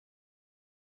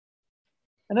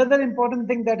 Another important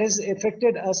thing that has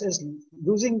affected us is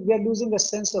we are losing a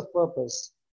sense of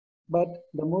purpose. But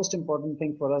the most important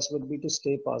thing for us would be to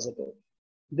stay positive.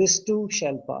 This too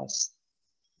shall pass.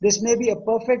 This may be a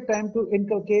perfect time to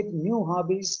inculcate new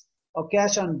hobbies or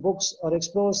cash on books or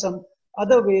explore some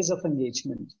other ways of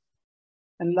engagement.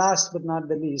 And last but not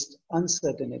the least,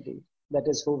 uncertainty that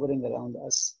is hovering around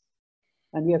us.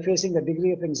 And we are facing a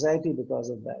degree of anxiety because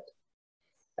of that.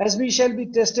 As we shall be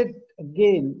tested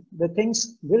again, the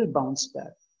things will bounce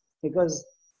back because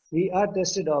we are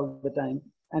tested all the time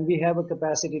and we have a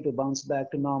capacity to bounce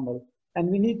back to normal. And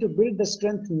we need to build the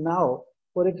strength now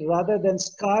for it rather than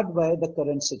scarred by the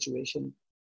current situation.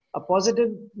 A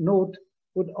positive note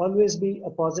would always be a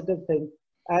positive thing,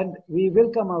 And we will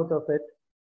come out of it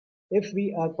if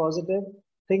we are positive,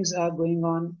 things are going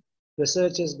on,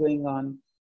 research is going on.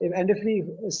 And if we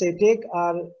say take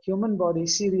our human body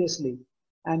seriously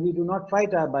and we do not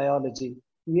fight our biology,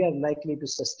 we are likely to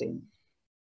sustain.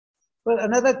 Well,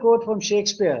 another quote from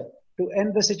Shakespeare to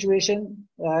end the situation.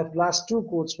 I have last two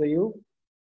quotes for you.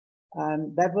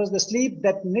 And that was the sleep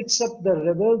that knits up the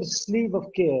rebelled sleeve of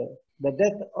care, the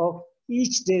death of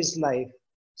each day's life.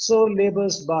 So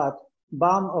labor's bath,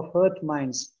 balm of hurt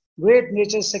minds, great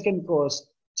nature's second course,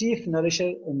 chief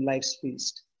nourisher in life's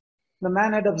feast. The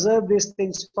man had observed these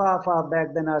things far, far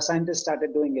back then our scientists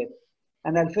started doing it.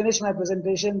 And I'll finish my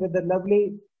presentation with the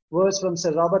lovely words from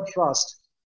Sir Robert Frost.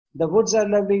 The woods are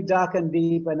lovely, dark and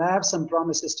deep, and I have some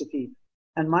promises to keep,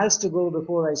 and miles to go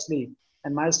before I sleep,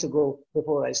 and miles to go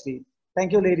before I sleep.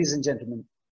 Thank you, ladies and gentlemen.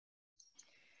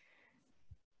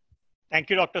 Thank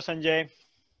you, Dr. Sanjay.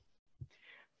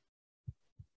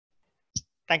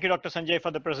 Thank you, Dr. Sanjay,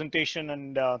 for the presentation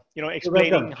and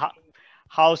explaining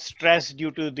how stress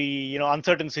due to the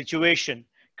uncertain situation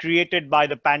created by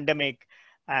the pandemic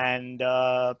and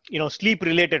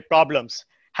sleep-related problems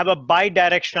have a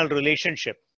bi-directional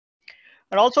relationship,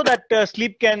 and also that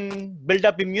sleep can build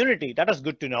up immunity. That is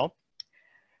good to know.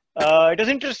 It is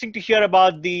interesting to hear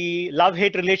about the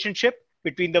love-hate relationship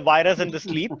between the virus and the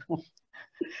sleep.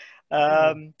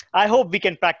 I hope we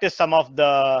can practice some of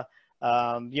the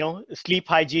sleep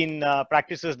hygiene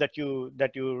practices that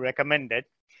you recommended.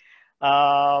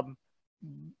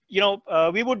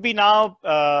 We would be now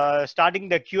starting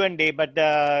the Q&A, but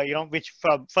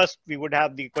first we would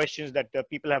have the questions that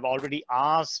people have already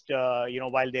asked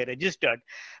while they registered.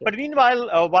 But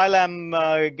meanwhile, while I'm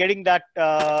getting that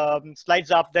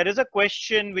slides up, there is a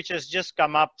question which has just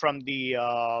come up from the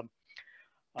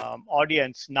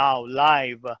audience now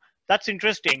live. That's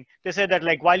interesting. They said that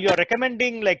while you're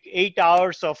recommending 8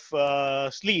 hours of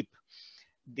sleep,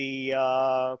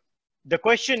 the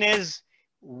question is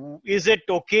it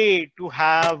okay to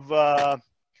have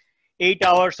 8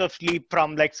 hours of sleep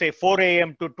from say 4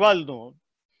 a.m. to 12 noon?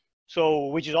 So,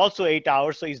 which is also 8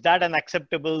 hours. So is that an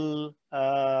acceptable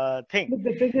thing? But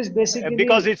the thing is basically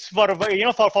because it's for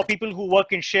for people who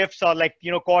work in shifts or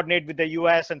coordinate with the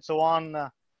US and so on,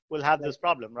 will have this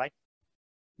problem, right?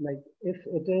 If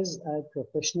it is a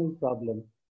professional problem,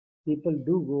 people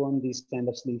do go on these kind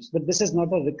of sleeps, but this is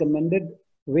not a recommended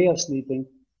way of sleeping,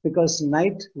 because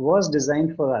night was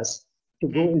designed for us to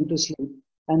go into sleep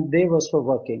and day was for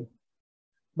working.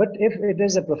 But if it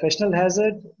is a professional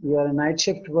hazard, you are a night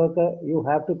shift worker, you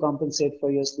have to compensate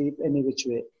for your sleep any which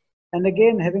way. And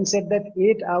again, having said that,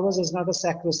 8 hours is not a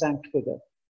sacrosanct figure.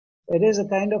 It is a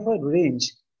kind of a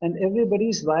range, and everybody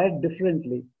is wired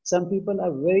differently. Some people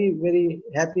are very, very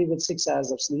happy with 6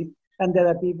 hours of sleep, and there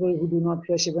are people who do not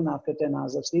fresh even after 10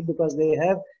 hours of sleep because they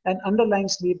have an underlying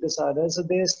sleep disorder, so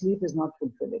their sleep is not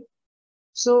fulfilling.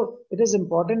 So it is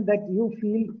important that you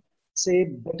feel, say,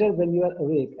 better when you are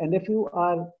awake. And if you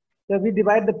are, we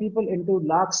divide the people into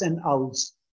larks and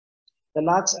owls. The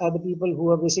larks are the people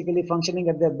who are basically functioning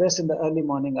at their best in the early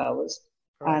morning hours,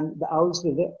 and the owls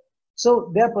will there.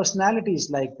 So their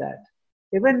personalities like that.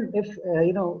 Even if,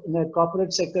 in a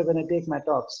corporate sector, when I take my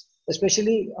talks,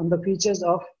 especially on the features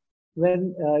of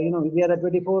when, we are a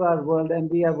 24-hour world and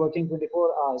we are working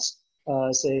 24 hours,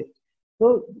 say,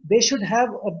 so they should have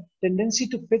a tendency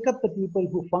to pick up the people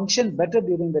who function better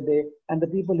during the day and the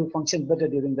people who function better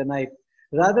during the night,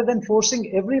 rather than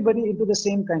forcing everybody into the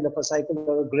same kind of a cycle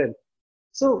or a grill.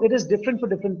 So it is different for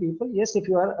different people. Yes, if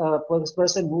you are a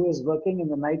person who is working in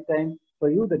the night time, for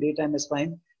you, the daytime is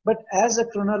fine. But as a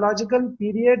chronological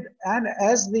period and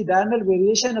as the diurnal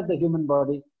variation of the human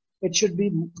body, it should be,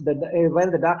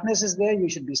 while the darkness is there, you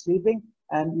should be sleeping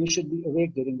and you should be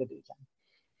awake during the daytime.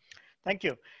 Thank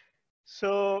you.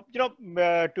 So,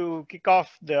 to kick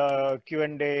off the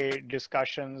Q&A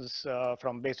discussions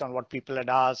based on what people had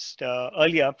asked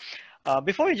earlier,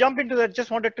 before we jump into that, just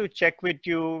wanted to check with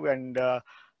you, and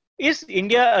is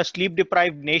India a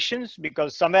sleep-deprived nation?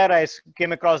 Because somewhere I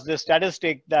came across this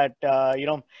statistic that,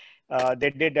 they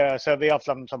did a survey of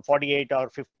some 48 or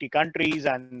 50 countries,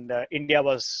 and India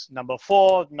was number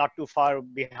 4, not too far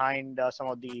behind some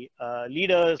of the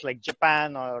leaders like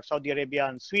Japan or Saudi Arabia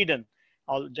and Sweden,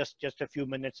 all just a few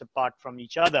minutes apart from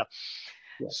each other.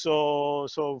 Yes. So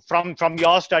from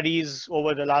your studies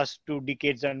over the last 2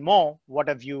 decades and more, what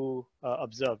have you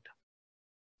observed?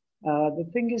 The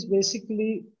thing is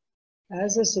basically,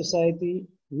 as a society,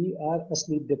 we are a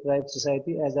sleep-deprived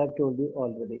society, as I've told you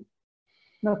already.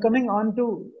 Now, coming on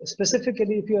to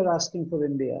specifically, if you're asking for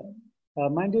India,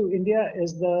 mind you, India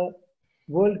is the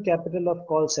world capital of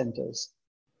call centers.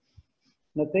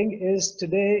 The thing is,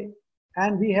 today,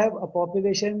 and we have a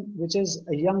population which is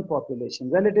a young population,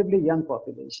 relatively young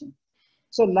population.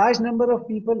 So large number of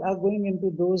people are going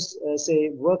into those, say,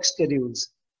 work schedules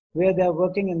where they are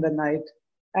working in the night,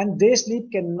 and day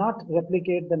sleep cannot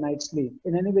replicate the night sleep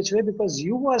in any which way, because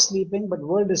you are sleeping, but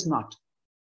world is not.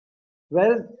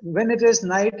 Well, when it is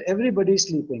night, everybody is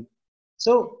sleeping.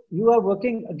 So you are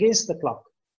working against the clock.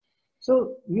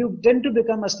 So you tend to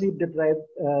become a sleep deprived,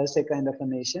 say, kind of a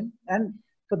nation. And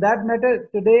for that matter,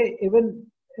 today, even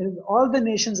all the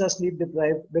nations are sleep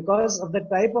deprived because of the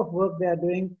type of work they are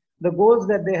doing, the goals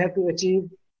that they have to achieve,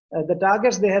 the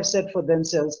targets they have set for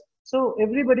themselves. So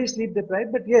everybody is sleep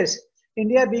deprived. But yes,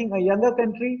 India being a younger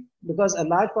country, because a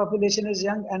large population is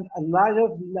young and a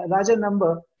larger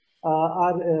number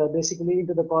are basically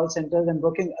into the call centers and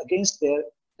working against their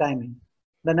timing,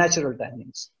 the natural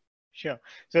timings. Sure.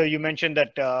 So you mentioned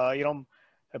that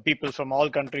people from all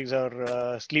countries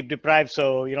are sleep deprived.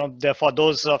 So for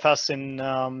those of us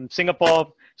in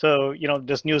Singapore, so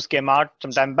this news came out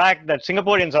some time back that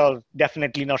Singaporeans are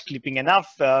definitely not sleeping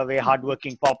enough. We're a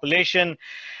hardworking population,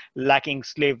 lacking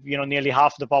sleep. Nearly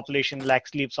half the population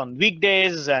lacks sleeps on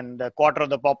weekdays, and a quarter of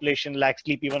the population lacks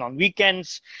sleep even on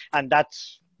weekends, and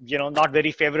that's not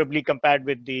very favorably compared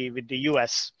with the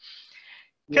US.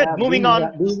 Good. Yeah, Moving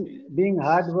on. being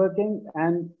hardworking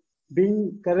and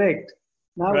being correct.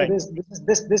 Now Right.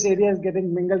 this area is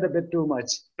getting mingled a bit too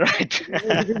much. Right.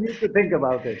 We need to think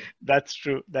about it. That's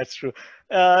true. That's true.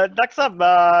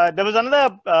 Daksab, there was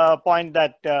another point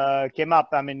that came up.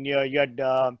 I mean, you had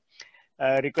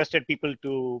requested people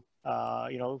to,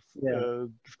 Yeah.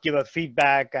 give a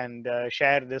feedback and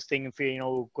share this thing,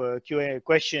 QA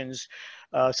questions,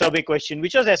 survey question,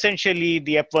 which was essentially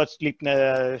the Epworth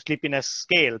sleepiness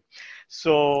scale.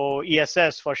 So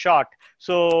ESS for short.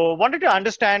 So wanted to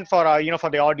understand for for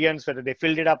the audience whether they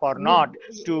filled it up or not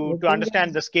to The thing understand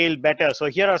is, the scale better. So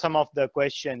here are some of the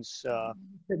questions.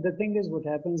 the thing is, what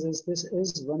happens is this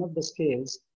is one of the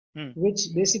scales Hmm, which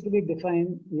basically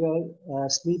define your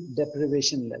sleep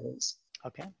deprivation levels.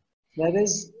 okay. That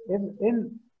is,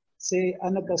 in say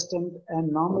unaccustomed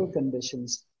and normal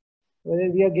conditions, where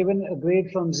we are given a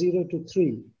grade from 0 to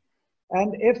 3.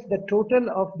 And if the total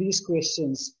of these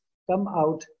questions come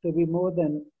out to be more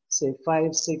than, say,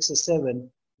 5, 6, or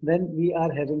 7, then we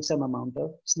are having some amount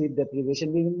of sleep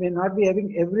deprivation. We may not be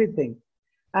having everything.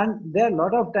 And there are a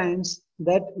lot of times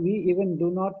that we even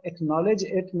do not acknowledge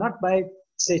it, not by,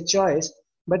 say, choice,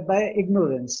 but by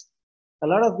ignorance. A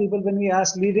lot of people, when we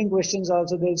ask leading questions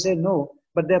also, they'll say no,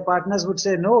 but their partners would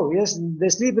say no, yes, they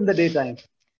sleep in the daytime.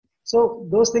 So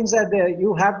those things are there.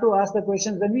 You have to ask the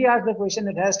questions. When we ask the question,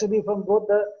 it has to be from both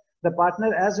the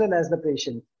partner as well as the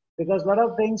patient. Because a lot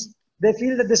of things, they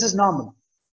feel that this is normal.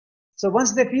 So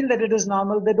once they feel that it is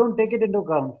normal, they don't take it into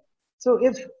account. So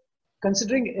if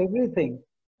considering everything,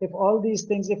 if all these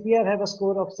things, if we have a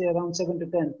score of say around 7 to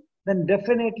 10, then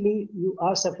definitely you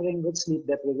are suffering with sleep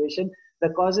deprivation. The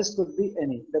causes could be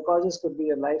any. The causes could be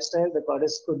a lifestyle. The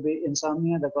causes could be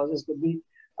insomnia. The causes could be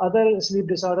other sleep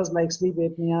disorders like sleep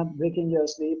apnea, breaking your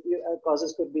sleep.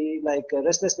 Causes could be like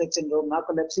restless leg syndrome,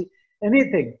 narcolepsy,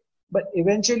 anything. But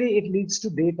eventually it leads to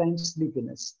daytime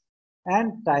sleepiness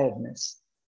and tiredness.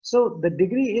 So the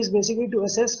degree is basically to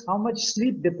assess how much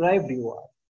sleep deprived you are.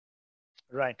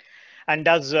 Right. And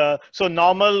does so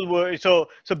normal? So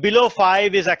below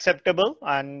 5 is acceptable,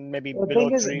 and maybe The below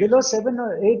thing is, 3. below 7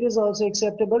 or 8 is also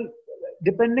acceptable,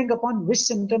 depending upon which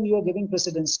symptom you are giving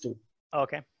precedence to.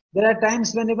 Okay. There are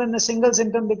times when even a single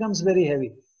symptom becomes very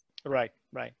heavy. Right.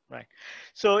 Right. Right.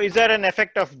 So is there an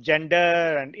effect of gender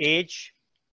and age?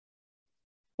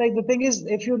 Like the thing is,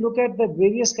 if you look at the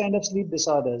various kind of sleep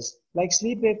disorders, like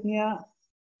sleep apnea,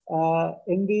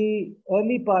 in the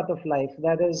early part of life,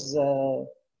 that is,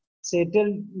 say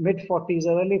till mid 40s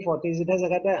or early 40s, it has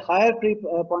got a higher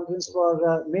preponderance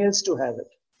for males to have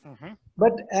it. Mm-hmm.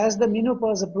 But as the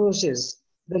menopause approaches,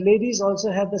 the ladies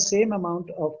also have the same amount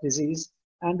of disease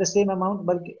and the same amount,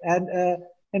 but and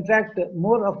in fact,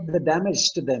 more of the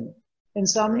damage to them. Right.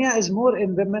 Insomnia is more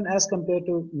in women as compared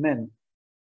to men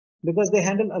because they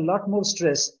handle a lot more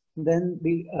stress than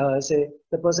the say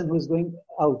the person who is going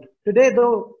out. Today,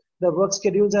 though, the work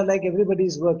schedules are like everybody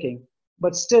is working,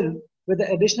 but still, with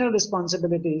the additional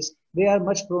responsibilities, they are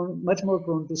much more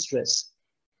prone to stress.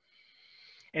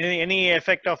 Any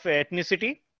effect of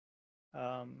ethnicity?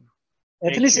 Um,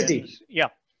 Ethnicity. Asians, yeah,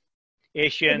 So the thing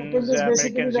Asians, is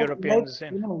basically Americans, that, like, Europeans.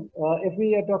 Yeah. if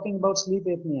we are talking about sleep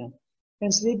apnea,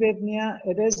 in sleep apnea,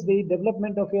 it is the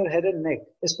development of your head and neck,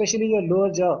 especially your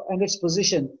lower jaw and its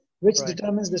position, which Right.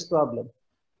 determines this problem.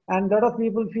 And a lot of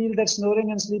people feel that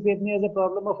snoring and sleep apnea is a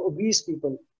problem of obese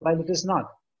people, while it is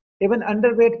not. Even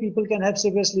underweight people can have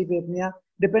severe sleep apnea,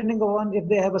 depending on if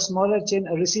they have a smaller chin,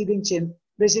 a receding chin,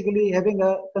 basically having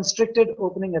a constricted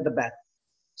opening at the back.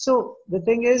 So the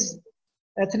thing is,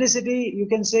 ethnicity, you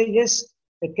can say, yes,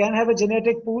 it can have a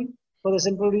genetic pool for the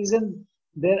simple reason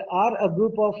there are a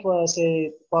group of,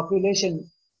 say, population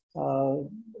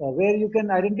where you can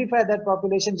identify that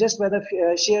population just by the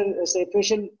sheer, say,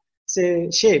 facial, say,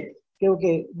 shape. Okay,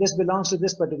 okay, this belongs to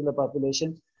this particular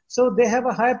population. So they have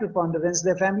a higher preponderance.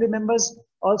 Their family members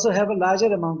also have a larger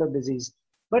amount of disease.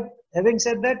 But having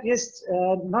said that, yes,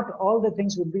 not all the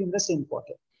things would be in the same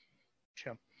pocket.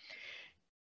 Sure.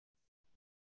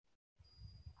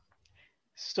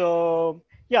 So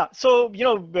yeah, so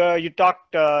you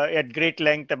talked at great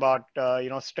length about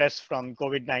stress from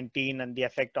COVID-19 and the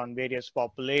effect on various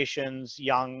populations,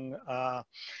 young.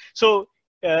 So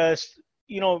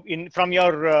from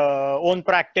your own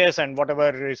practice and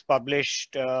whatever is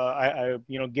published,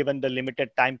 given the limited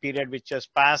time period which has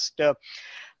passed,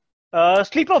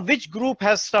 sleep of which group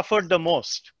has suffered the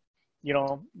most?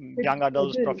 Young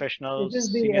adults, It is professionals, the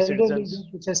senior elderly citizens.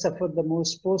 group which has suffered the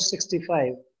most post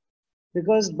 65,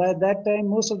 because by that time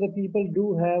most of the people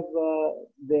do have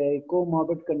the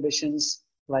comorbid conditions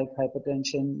like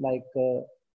hypertension, like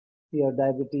your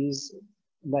diabetes,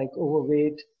 like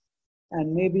overweight,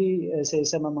 and maybe say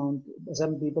some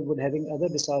people would having other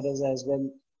disorders as well.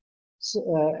 So,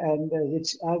 and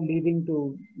which are leading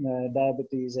to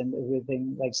diabetes and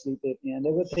everything, like sleep apnea and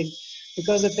everything,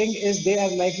 because the thing is they are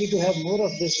likely to have more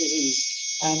of this disease,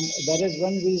 and that is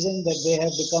one reason that they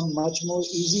have become much more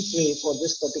easy prey for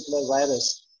this particular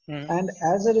virus. Mhm. And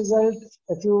as a result,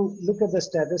 if you look at the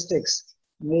statistics,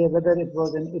 whether it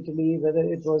was in Italy, whether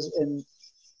it was in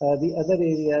the other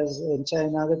areas in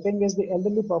China, the thing is the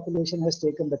elderly population has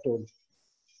taken the toll.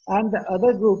 And the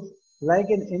other group,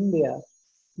 like in India,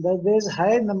 there's a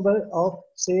high number of,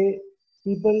 say,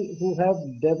 people who have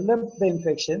developed the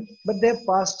infection, but they've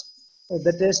passed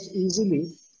the test easily.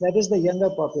 That is the younger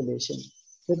population.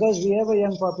 Because we have a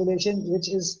young population which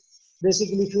is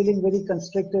basically feeling very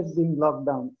constricted, being locked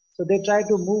down. So they try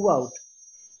to move out.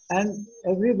 And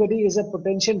everybody is a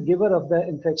potential giver of the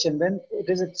infection. When it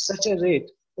is at such a rate,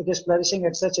 it is flourishing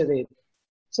at such a rate.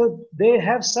 So they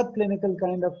have subclinical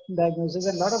kind of diagnosis,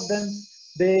 and a lot of them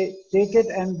they take it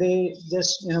and they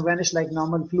just vanish like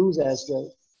normal flus as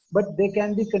well. But they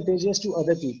can be contagious to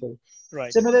other people.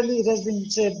 Right. Similarly, it has been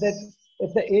said that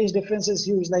if the age difference is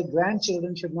huge, like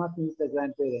grandchildren should not meet their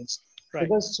grandparents Right.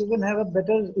 because children have a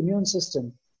better immune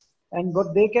system, and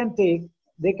what they can take,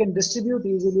 they can distribute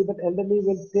easily, but elderly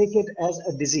will take it as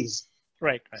a disease.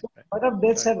 Right. Right. So Right. a lot of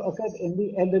deaths Right. have occurred in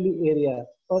the elderly area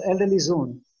or elderly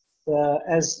zone,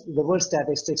 as the worst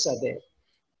statistics are there.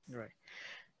 Right.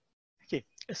 Okay.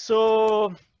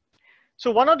 So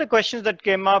one of the questions that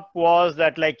came up was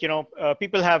that, like,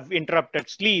 people have interrupted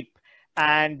sleep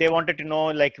and they wanted to know,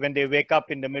 like, when they wake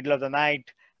up in the middle of the night,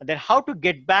 and then how to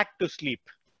get back to sleep.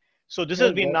 So this has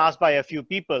Well, been asked by a few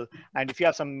people. And if you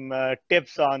have some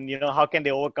tips on, how can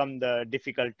they overcome the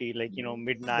difficulty, like,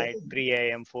 midnight, 3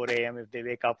 a.m., 4 a.m., if they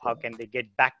wake up, how can they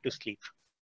get back to sleep?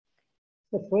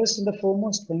 the first and the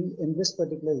foremost thing in this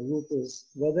particular group is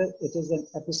whether it is an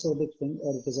episodic thing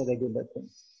or it is a regular thing.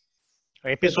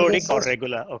 If it is Episodic or just,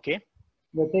 regular? Okay.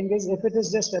 the thing is, if it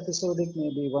is just episodic,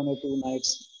 maybe 1 or 2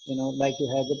 nights, like you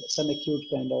have some acute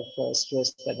kind of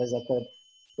stress that has occurred,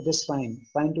 it is fine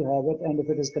to have it, and if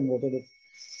it is converted,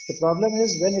 the problem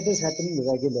is when it is happening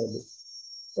regularly.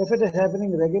 If it is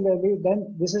happening regularly,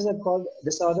 then this is a called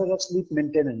disorder of sleep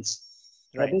maintenance.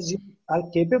 That Right. is, you are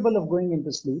capable of going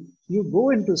into sleep, you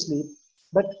go into sleep,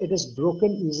 but it is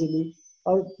broken easily,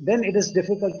 or then it is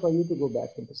difficult for you to go back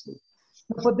into sleep.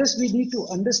 Now, for this, we need to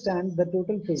understand the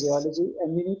total physiology,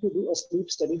 and we need to do a sleep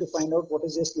study to find out what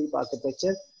is your sleep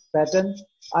architecture pattern.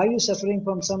 Are you suffering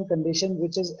from some condition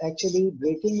which is actually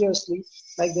breaking your sleep?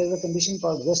 Like there's a condition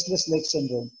called restless leg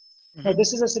syndrome. Now, Mm-hmm.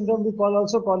 this is a syndrome we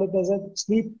also call it as a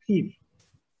sleep thief.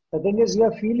 The thing is, you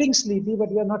are feeling sleepy,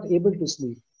 but you are not able to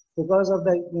sleep because of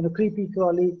the creepy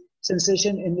crawly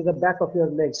sensation in the back of your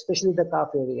legs, especially the calf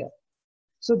area.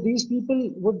 So these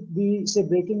people would be, say,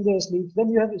 breaking their sleep. Then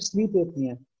you have sleep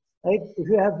apnea, right? If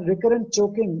you have recurrent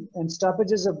choking and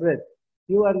stoppages of breath,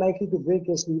 you are likely to break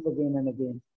your sleep again and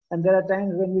again. And there are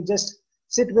times when you just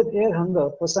sit with air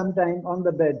hunger for some time on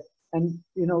the bed, and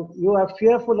you are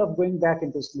fearful of going back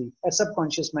into sleep, a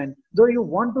subconscious mind. Though you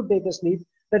want to take a sleep,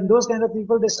 then those kind of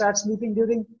people, they start sleeping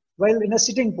while in a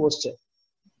sitting posture.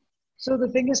 So the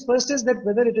thing is, first is that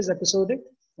whether it is episodic,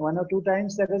 1 or 2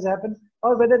 times that has happened,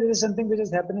 or whether it is something which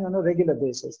is happening on a regular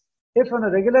basis. If on a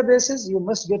regular basis, you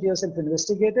must get yourself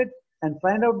investigated and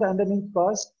find out the underneath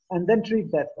cause and then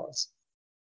treat that cause.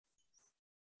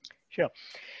 Sure.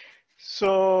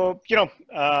 So,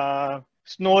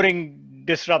 snoring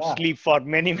disrupts Yeah. sleep for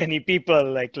many, many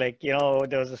people.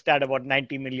 There was a stat about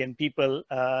 90 million people,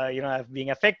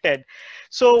 being affected.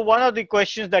 So one of the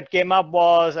questions that came up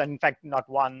was, and in fact, not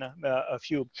one, a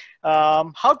few,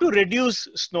 how to reduce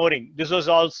snoring. This was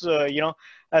also,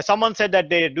 someone said that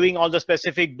they're doing all the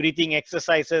specific breathing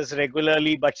exercises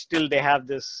regularly, but still they have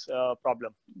this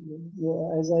problem.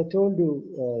 Yeah, as I told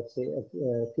you, say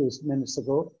a few minutes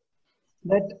ago,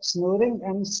 that snoring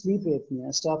and sleep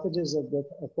apnea, stoppages of breath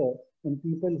occur in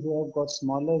people who have got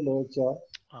smaller lower jaw,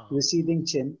 receding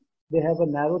chin. They have a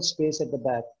narrowed space at the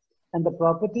back. And the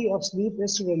property of sleep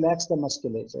is to relax the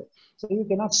musculature. So you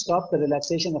cannot stop the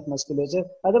relaxation of musculature,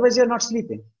 otherwise you're not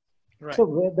sleeping. Right.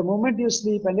 So the moment you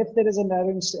sleep, and if there is a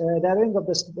narrowing of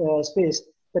the space,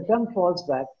 the tongue falls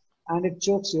back and it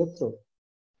chokes your throat.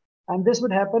 And this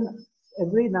would happen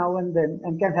every now and then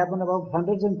and can happen about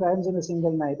hundreds of times in a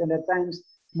single night, and at times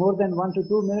more than 1 to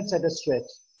 2 minutes at a stretch.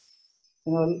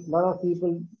 A lot of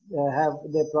people have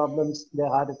their problems, their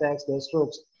heart attacks, their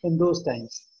strokes in those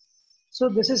times. So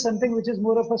this is something which is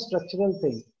more of a structural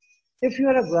thing. If you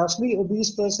are a grossly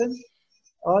obese person,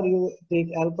 or you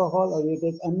take alcohol, or you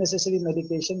take unnecessary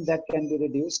medication, that can be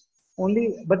reduced.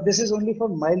 But this is only for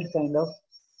mild kind of,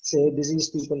 say,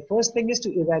 diseased people. First thing is to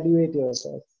evaluate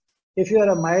yourself. If you are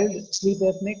a mild sleep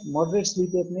apneic, moderate sleep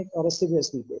apneic, or a severe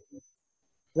sleep apneic.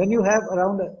 When you have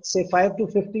around, say, 5 to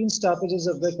 15 stoppages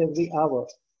of breath every hour,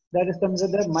 that is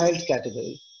considered mild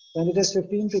category. When it is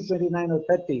 15 to 29 or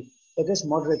 30, it is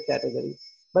moderate category.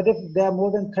 But if there are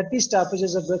more than 30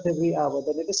 stoppages of breath every hour,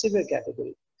 then it is severe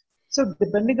category. So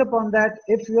depending upon that,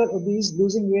 if you are obese,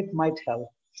 losing weight might help.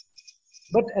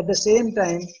 But at the same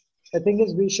time, the thing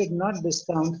is we should not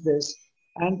discount this,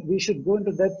 and we should go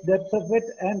into the depth of it.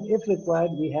 And if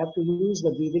required, we have to use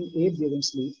the breathing aid during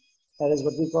sleep. That is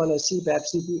what we call a CPAP,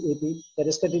 CPAP, that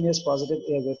is continuous positive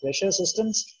airway pressure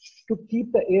systems, to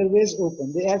keep the airways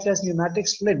open. They act as pneumatic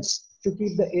splints to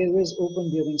keep the airways open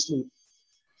during sleep.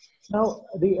 Now,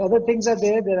 the other things are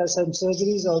there. There are some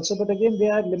surgeries also, but again, they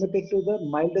are limited to the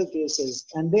milder cases,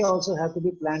 and they also have to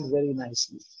be planned very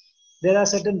nicely. There are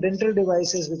certain dental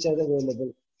devices which are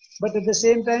available. But at the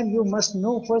same time, you must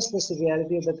know first the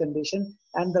severity of the condition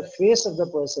and the face of the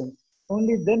person.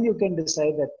 Only then you can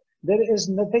decide that. There is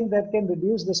nothing that can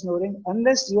reduce the snoring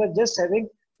unless you are just having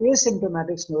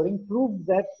asymptomatic snoring. Prove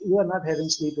that you are not having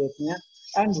sleep apnea,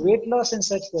 and weight loss in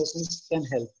such persons can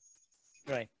help.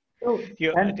 Right. So,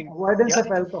 and avoidance of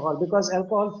alcohol, because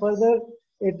alcohol further,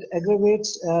 it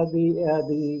aggravates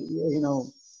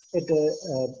it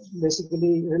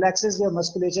basically relaxes your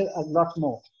musculature a lot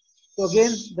more. So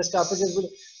again, the stoppages will,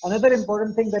 another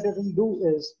important thing that it will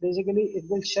do is basically it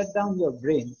will shut down your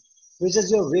brain, which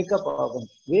is your wake up organ.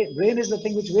 Brain is the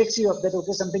thing which wakes you up that,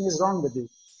 okay, something is wrong with you.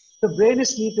 The brain is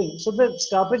sleeping, so the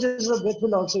stoppages of breath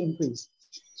will also increase.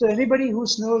 So anybody who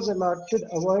snores a lot should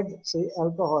avoid, say,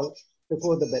 alcohol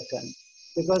before the bedtime,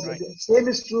 because the same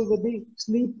is true with the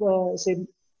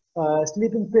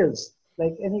sleeping pills,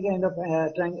 like any kind of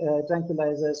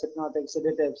tranquilizers, hypnotics,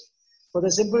 sedatives. For the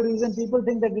simple reason, people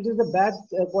think that it is the bad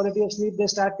quality of sleep, they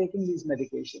start taking these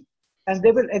medication, and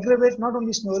they will aggravate not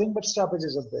only snoring but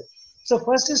stoppages of breath. So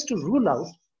first is to rule out,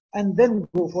 and then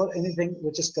go for anything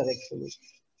which is correct for you.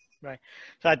 Right.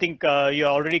 So I think you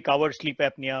already covered sleep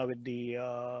apnea with the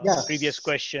previous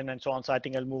question and so on. So I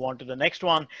think I'll move on to the next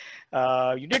one.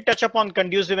 You did touch upon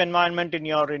conducive environment in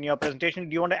your presentation.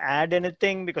 Do you want to add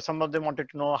anything? Because some of them wanted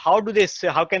to know how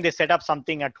can they set up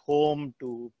something at home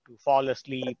to fall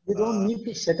asleep? You don't need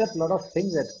to set up a lot of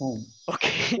things at home.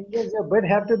 Okay. Your bed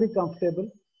have to be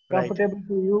comfortable to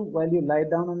you while you lie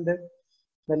down on there.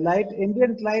 The light,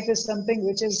 ambient light, is something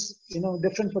which is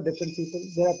different for different people.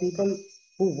 There are people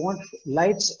who want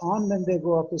lights on when they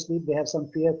go off to sleep. They have some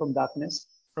fear from darkness.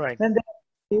 Right. Then there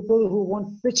are people who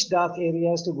want pitch dark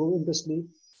areas to go into sleep.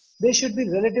 They should be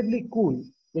relatively cool.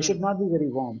 They should not be very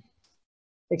warm,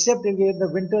 except in the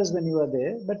winters when you are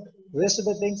there. But rest of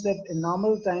the things, that in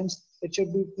normal times it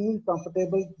should be cool,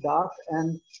 comfortable, dark,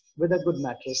 and with a good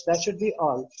mattress. That should be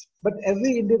all. But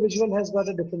every individual has got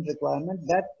a different requirement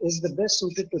that is the best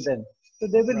suited to them. So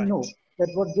they will know that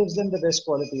what gives them the best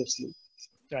quality of sleep.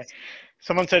 Right.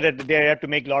 Someone said that they have to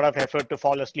make a lot of effort to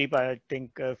fall asleep. I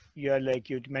think you're like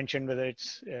you mentioned, whether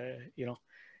it's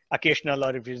occasional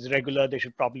or if it's regular, they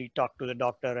should probably talk to the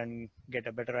doctor and get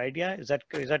a better idea. Is that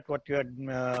what you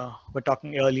were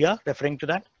talking earlier, referring to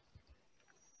that?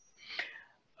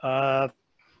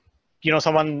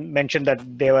 Someone mentioned that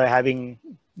they were having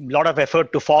lot of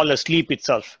effort to fall asleep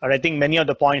itself. And I think many of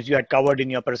the points you had covered in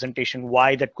your presentation,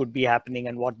 why that could be happening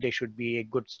and what they should be a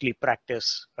good sleep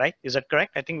practice, right? Is that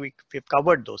correct? I think we've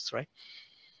covered those, right?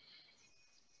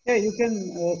 Yeah, you can,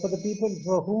 for the people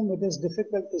for whom it is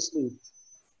difficult to sleep,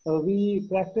 we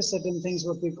practice certain things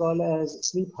what we call as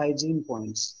sleep hygiene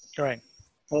points. Right.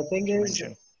 The thing You is,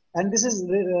 mentioned. and this is,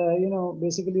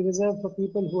 basically reserved for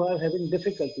people who are having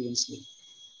difficulty in sleep.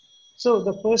 So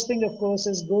the first thing, of course,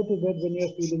 is go to bed when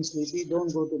you're feeling sleepy.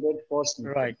 Don't go to bed for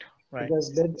sleeping Right. Right. because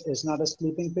bed is not a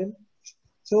sleeping pill.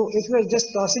 So if you're just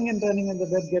tossing and turning in the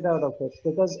bed, get out of it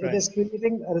because it Right. is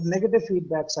creating a negative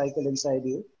feedback cycle inside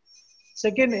you.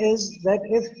 Second is that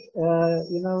if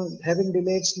having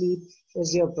delayed sleep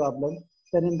is your problem,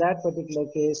 then in that particular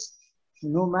case,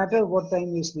 no matter what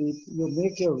time you sleep, you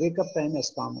make your wake up time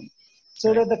as common, so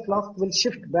Right. that the clock will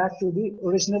shift back to the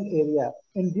original area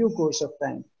in due course of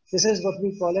time. This is what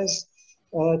we call as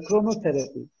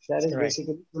chronotherapy. That is Right.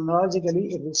 basically chronologically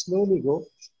it will slowly go,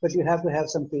 but you have to have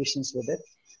some patience with it.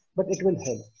 But it will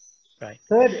help. Right.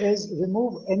 Third is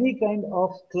remove any kind of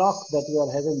clock that you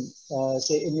are having,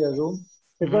 say, in your room,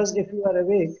 Mm-hmm. because if you are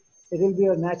awake, it will be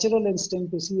your natural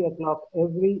instinct to see a clock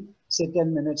every, say,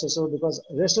 10 minutes or so, because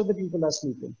rest of the people are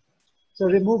sleeping. So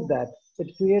remove that.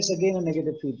 It creates again a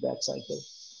negative feedback cycle.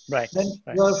 Right. Then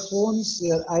Right. your phones,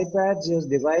 your iPads, your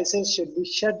devices should be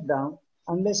shut down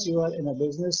unless you are in a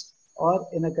business or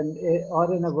or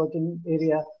in a working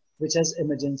area which has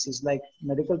emergencies, like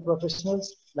medical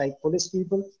professionals, like police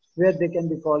people, where they can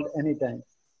be called anytime.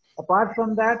 Apart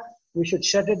from that, we should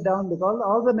shut it down because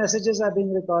all the messages are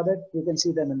being recorded. You can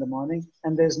see them in the morning,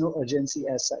 and there's no urgency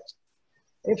as such.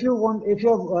 If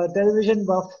you're television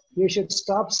buff, you should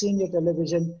stop seeing your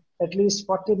television at least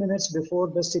 40 minutes before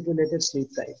the stipulated sleep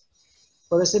time,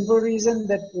 for the simple reason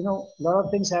that a lot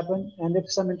of things happen, and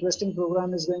if some interesting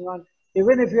program is going on,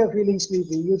 even if you are feeling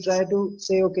sleepy, you try to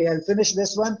say, okay, I'll finish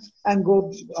this one and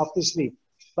go off to sleep.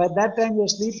 By that time your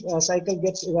sleep cycle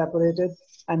gets evaporated,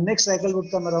 and next cycle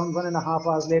would come around 1.5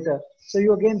 hours later. So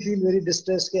you again feel very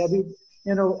distressed.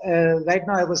 Right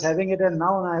now I was having it and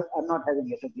now I'm not having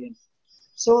it again.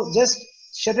 So just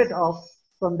shut it off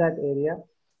from that area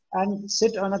and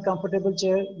sit on a comfortable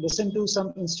chair, listen to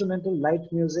some instrumental light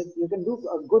music. You can do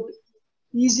a good,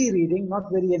 easy reading,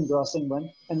 not very engrossing one.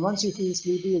 And once you feel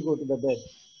sleepy, you go to the bed.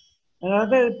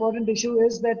 Another important issue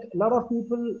is that a lot of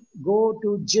people go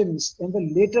to gyms in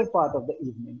the later part of the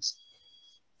evenings,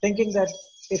 thinking that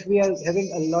if we are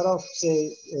having a lot of,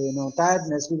 say,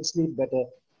 tiredness, we'll sleep better,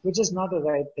 which is not a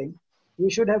right thing. You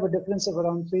should have a difference of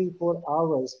around 3-4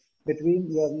 hours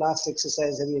between your last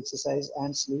exercise, heavy exercise,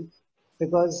 and sleep.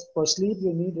 Because for sleep,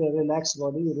 you need a relaxed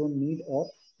body. You don't need a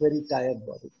very tired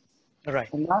body. Right.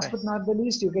 And last Right. but not the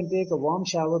least, you can take a warm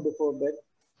shower before bed,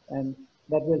 and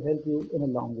that will help you in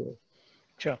a long way.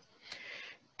 Sure.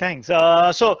 Thanks.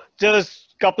 So there's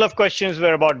a couple of questions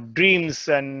were about dreams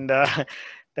and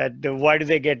that why do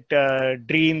they get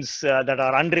dreams that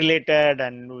are unrelated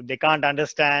and they can't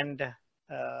understand,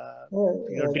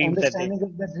 dreams that they. Understanding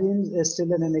of the dreams is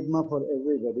still an enigma for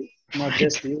everybody, not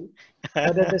just you.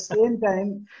 But at the same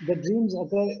time, the dreams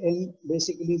occur in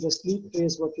basically the sleep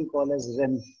phase, what we call as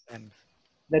REM. And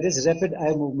That is rapid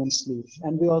eye movement sleep,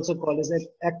 and we also call it as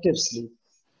active sleep.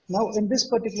 Now, in this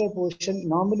particular portion,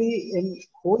 normally in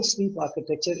whole sleep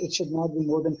architecture, it should not be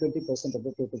more than 20% of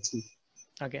the total sleep.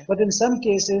 okay. But in some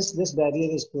cases, this barrier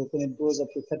is broken. It goes up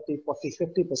to 30, 40,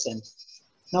 50%.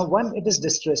 Now, one, it is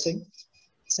distressing.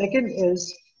 Second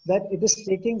is that it is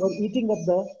taking or eating up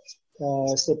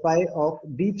the say pie of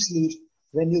deep sleep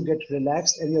when you get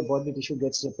relaxed and your body tissue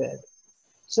gets repaired.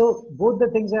 So both the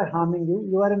things are harming you.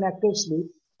 You are in active sleep.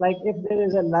 Like if there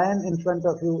is a lion in front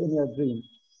of you in your dream,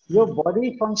 your Hmm.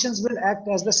 body functions will act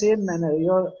as the same manner.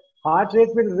 Your heart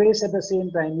rate will race at the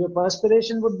same time. Your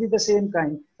perspiration would be the same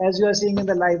kind as you are seeing in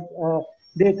the live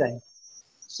daytime.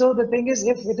 So the thing is,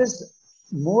 if it is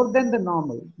more than the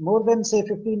normal, more than say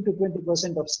 15 to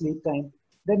 20% of sleep time,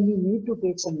 then you need to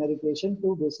take some medication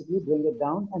to basically bring it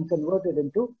down and convert it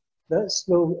into the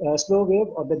slow wave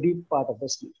or the deep part of the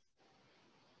sleep.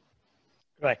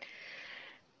 Right.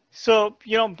 So,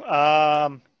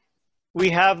 we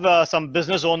have some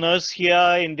business owners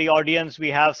here in the audience. We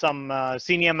have some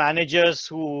senior managers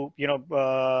who have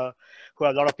a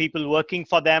lot of people working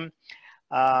for them.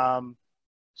 Um,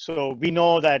 so we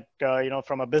know that,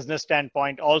 from a business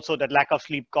standpoint, also that lack of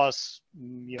sleep causes,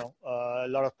 a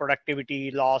lot of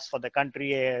productivity loss for the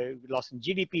country, loss in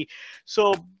GDP.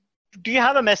 So do you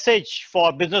have a message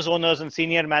for business owners and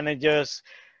senior managers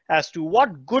as to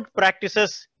what good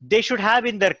practices they should have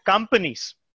in their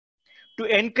companies to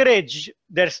encourage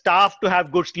their staff to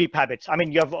have good sleep habits? I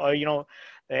mean, you have,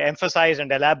 emphasized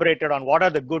and elaborated on what are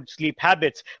the good sleep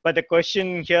habits. But the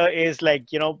question here is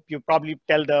like, you probably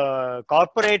tell the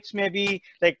corporates maybe,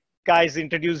 like, guys,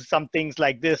 introduce some things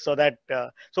like this so that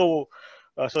so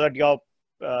that your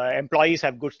employees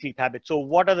have good sleep habits. So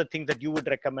what are the things that you would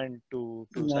recommend to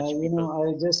such people?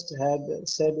 I just had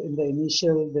said in the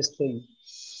initial this thing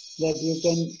that you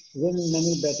can win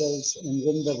many battles and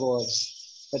win the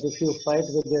wars, but if you fight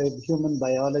with the human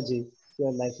biology, you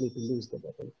are likely to lose the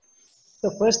battle.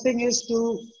 The first thing is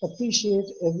to appreciate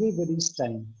everybody's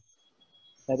time.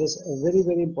 That is a very,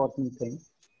 very important thing.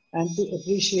 And to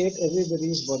appreciate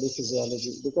everybody's body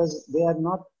physiology, because they are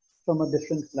not from a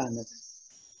different planet.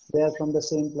 They are from the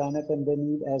same planet and they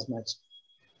need as much.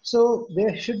 So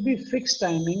there should be fixed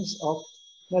timings of,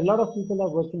 a lot of people are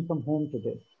working from home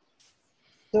today.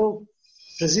 So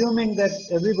presuming that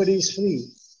everybody is free,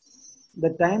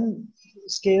 the time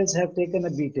scales have taken a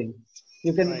beating.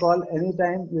 You can call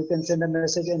anytime, you can send a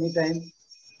message anytime,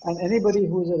 and anybody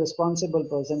who is a responsible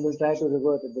person will try to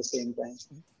revert at the same time.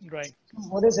 Right.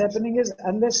 What is happening is,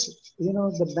 unless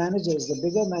the managers, the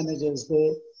bigger managers,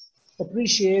 they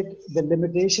appreciate the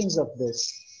limitations of this,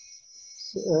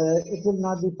 it will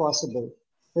not be possible.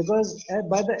 Because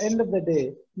by the end of the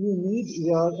day, you need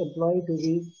your employee to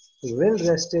be well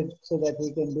rested so that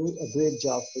he can do a great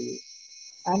job for you.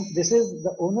 And this is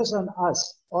the onus on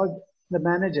us or the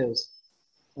managers,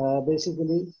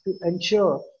 basically, to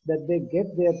ensure that they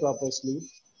get their proper sleep,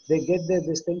 they get their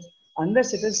these things.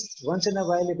 Unless it is once in a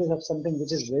while, it is of something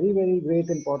which is very, very great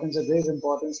importance, a great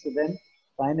importance to them,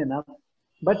 fine enough.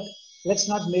 But let's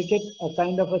not make it a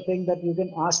kind of a thing that you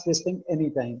can ask this thing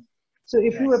anytime. So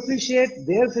if you appreciate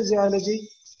their physiology,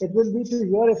 it will be to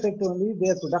your effect only.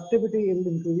 Their productivity will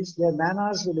increase, their man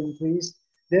hours will increase,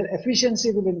 their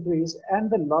efficiency will increase, and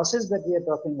the losses that we are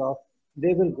talking of,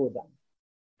 they will go down.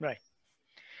 Right.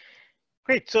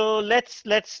 Great. So let's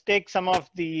take some of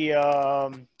the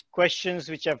questions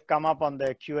which have come up on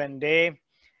the Q&A.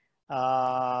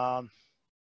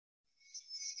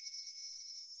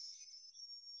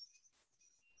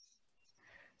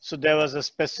 So there was a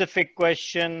specific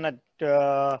question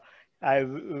that I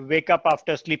wake up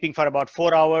after sleeping for about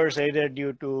 4 hours, either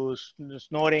due to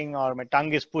snoring or my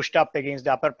tongue is pushed up against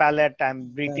the upper palate. I'm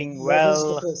breathing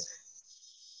well.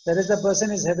 That is the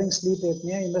person is having sleep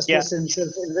apnea. He must be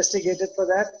self-investigated for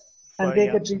that and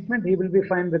take a treatment. He will be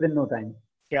fine within no time.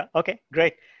 Yeah. Okay.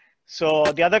 Great. So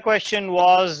the other question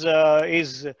was,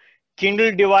 is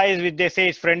Kindle device, which they say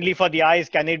is friendly for the eyes,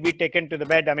 can it be taken to the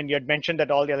bed? I mean, you had mentioned that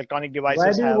all the electronic devices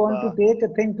have. Why do you want to take a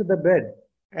thing to the bed?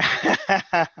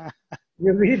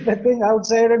 You leave the thing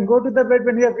outside and go to the bed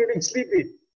when you are feeling sleepy.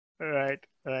 Right.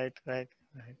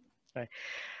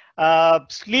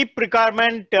 Sleep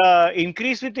requirement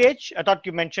increase with age? I thought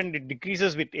you mentioned it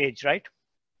decreases with age, right?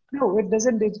 No, it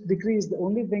doesn't decrease. The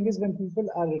only thing is when people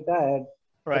are retired,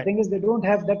 the thing is they don't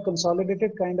have that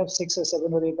consolidated kind of 6 or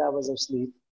 7 or 8 hours of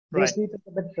sleep. Their sleep is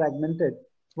a bit fragmented.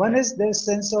 One is their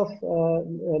sense of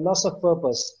loss of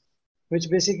purpose, which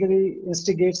basically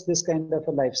instigates this kind of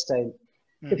a lifestyle.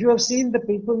 If you have seen the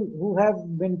people who have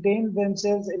maintained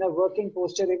themselves in a working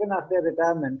posture even after their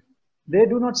retirement, they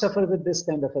do not suffer with this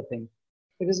kind of a thing.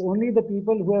 It is only the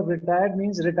people who have retired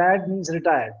means retired,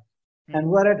 and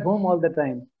who are at home all the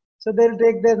time. So they'll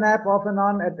take their nap off and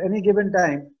on at any given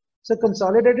time. So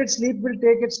consolidated sleep will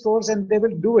take its course and they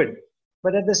will do it.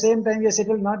 But at the same time, yes, it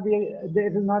will not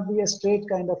be a straight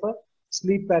kind of a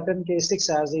sleep pattern, 6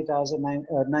 hours, 8 hours,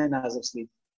 or 9 hours of sleep.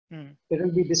 It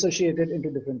will be dissociated into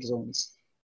different zones.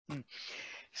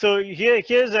 So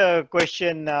here's a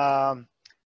question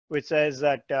which says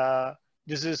that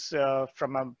this is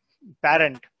from a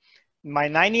parent. My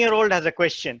 9-year-old has a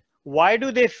question. Why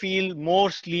do they feel more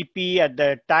sleepy at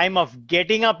the time of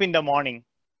getting up in the morning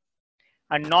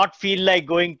and not feel like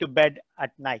going to bed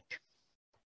at night?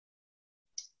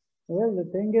 Well, the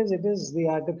thing is, it is the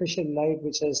artificial light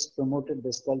which has promoted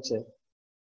this culture.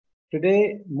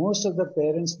 Today, most of the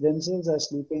parents themselves are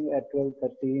sleeping at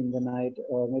 12:30 in the night,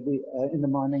 or maybe in the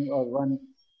morning or 1,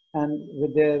 and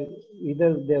with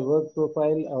either their work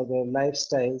profile or their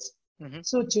lifestyles.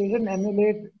 So children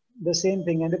emulate the same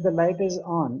thing, and if the light is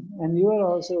on and you are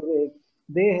also awake,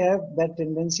 they have that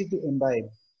tendency to imbibe,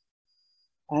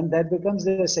 and that becomes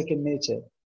their second nature.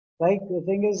 Like the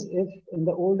thing is, if in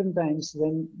the olden times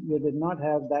when you did not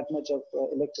have that much of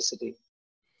electricity,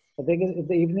 I think if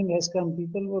the evening has come,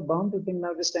 people were bound to think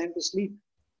now it is time to sleep.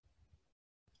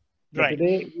 But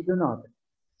today we do not.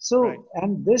 So,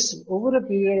 and this over a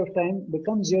period of time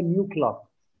becomes your new clock.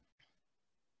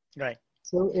 Right.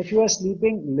 So if you are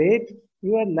sleeping late,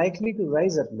 you are likely to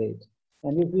rise up late,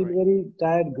 and you feel very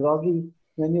tired, groggy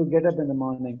when you get up in the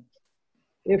morning.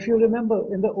 If you remember,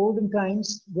 in the olden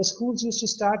times, the schools used to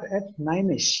start at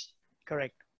 9ish.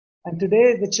 Correct. And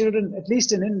today, the children, at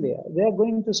least in India, they are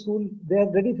going to school, they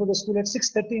are ready for the school at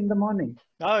 6:30 in the morning.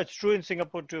 Oh, it's true in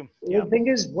Singapore too. The Yeah. thing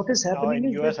is, what is Oh, happening in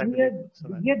is that US, I believe. So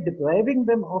we are depriving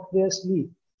them of their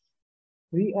sleep.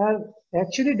 We are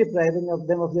actually depriving of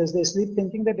them of their sleep,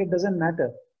 thinking that it doesn't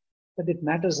matter, but it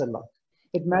matters a lot.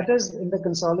 It right. matters in the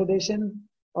consolidation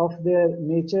of their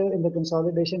nature, in the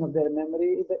consolidation of their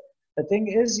memory. The thing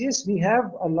is, yes, we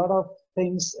have a lot of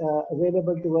things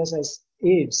available to us as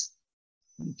aids,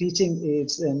 teaching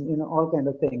aids, and all kind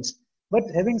of things. But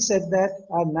having said that,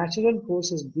 our natural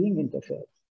course is being interfered.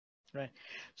 Right.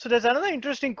 So there's another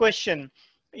interesting question.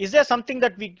 Is there something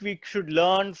that we should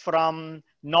learn from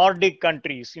Nordic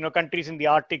countries, countries in the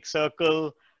Arctic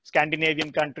Circle,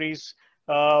 Scandinavian countries,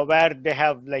 where they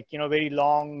have like, very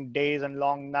long days and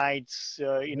long nights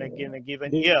in a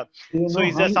given Do, year? do you So know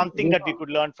is how there something you that we know, could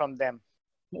learn from them?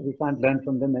 we can't learn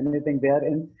from them anything. They are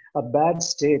in a bad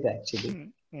state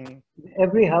actually. Mm.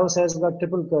 Every house has got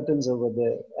triple curtains over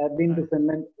there. I've been to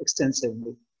Finland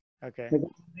extensively. Okay. Because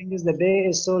the thing is, the day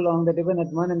is so long that even at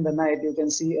 1 in the night, you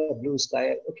can see a blue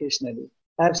sky occasionally.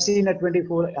 I've seen a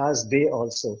 24 hours day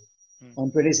also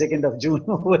on 22nd of June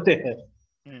over there.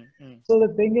 So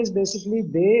the thing is, basically,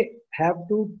 they have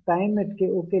to time it.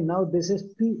 Okay, now this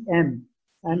is PM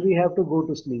and we have to go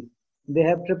to sleep. They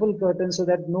have triple curtains so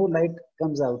that no light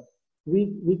comes out.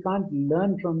 We can't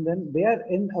learn from them. They are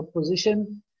in a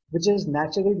position which is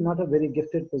naturally not a very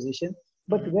gifted position,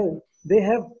 but well, they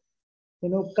have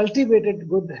cultivated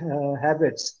good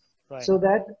habits Right. so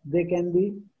that they can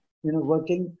be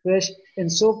working fresh in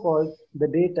so-called the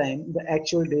daytime, the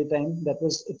actual daytime that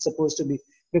was it's supposed to be,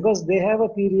 because they have a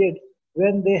period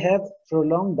when they have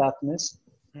prolonged darkness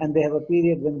and they have a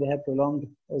period when they have prolonged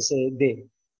say day.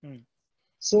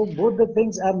 So both the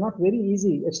things are not very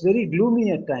easy. It's very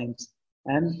gloomy at times,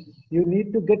 and you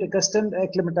need to get accustomed,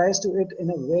 acclimatized to it in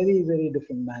a very, very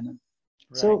different manner.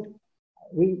 Right. So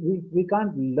we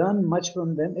can't learn much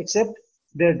from them except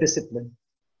their discipline.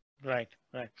 Right,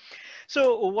 right.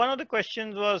 So one of the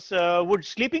questions was, would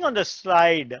sleeping on the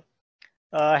side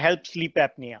help sleep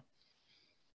apnea?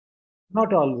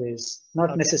 Not always,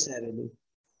 not necessarily.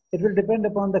 It will depend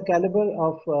upon the caliber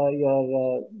of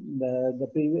your the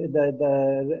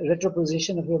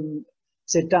retroposition of your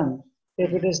say tongue.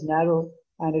 If it is narrow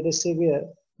and it is severe,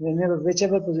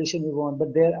 whichever position you want.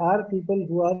 But there are people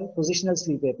who are positional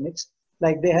sleep apneics,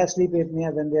 like they have sleep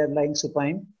apnea when they are lying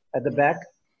supine at the back,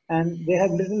 and they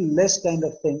have little less kind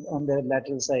of thing on their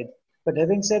lateral side. But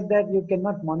having said that, you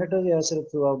cannot monitor yourself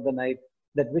throughout the night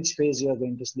that which phase you are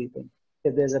going to sleep in.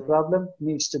 If there's a problem,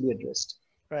 needs to be addressed.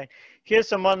 Right. Here's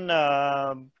someone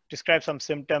describe some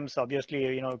symptoms.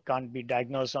 Obviously, can't be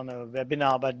diagnosed on a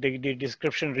webinar, but the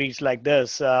description reads like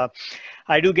this.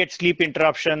 I do get sleep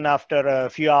interruption after a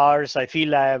few hours. I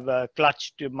feel I have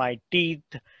clutched my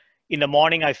teeth. In the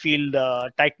morning, I feel the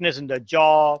tightness in the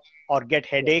jaw or get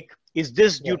headache. Is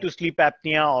this due to sleep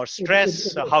apnea or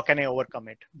stress? How can I overcome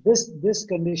it? This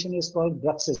condition is called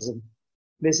bruxism,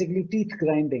 basically teeth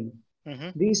grinding.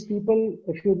 These people,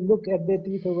 if you look at their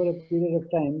teeth over a period of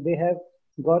time, they have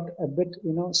got a bit,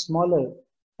 smaller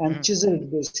and chiseled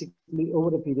basically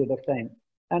over a period of time.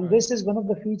 And this is one of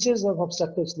the features of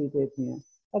obstructive sleep apnea.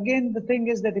 Again, the thing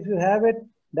is that if you have it,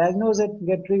 diagnose it,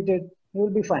 get treated, you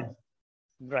will be fine.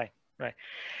 Right, right.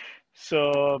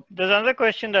 So there's another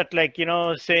question that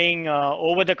saying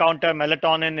over-the-counter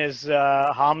melatonin is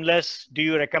harmless. Do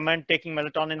you recommend taking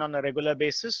melatonin on a regular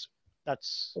basis?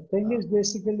 That's the thing is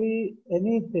basically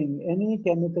anything, any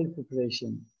chemical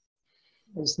preparation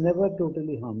is never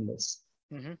totally harmless.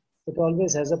 It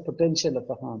always has a potential of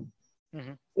a harm.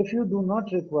 If you do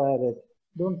not require it,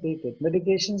 don't take it.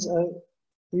 Medications are,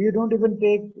 you don't even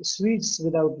take sweets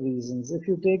without reasons. If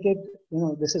you take it,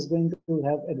 this is going to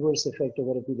have adverse effect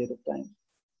over a period of time.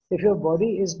 If your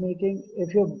body is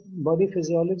if your body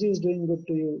physiology is doing good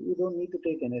to you, you don't need to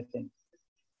take anything.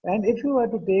 And if you are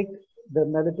to take the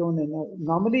melatonin,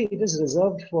 normally it is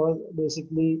reserved for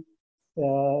basically,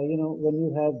 when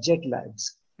you have jet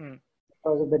lags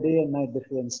because of the day and night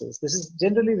differences. This is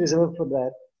generally reserved for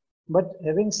that. But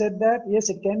having said that, yes,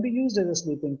 it can be used as a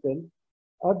sleeping pill,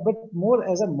 but more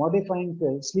as a modifying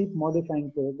pill, sleep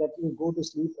modifying pill, that you go to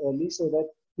sleep early so that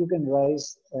you can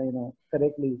rise,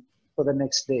 correctly for the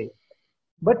next day.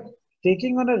 But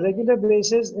taking on a regular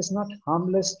basis is not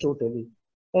harmless totally.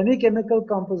 Any chemical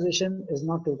composition is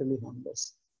not totally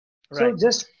harmless. Right. So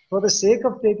just for the sake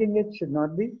of taking it should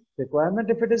not be requirement.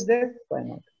 If it is there, why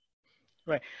not?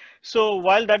 Right. So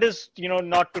while that is,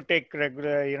 not to take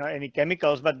regular, any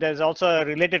chemicals, but there's also a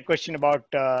related question about,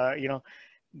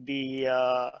 the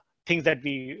things that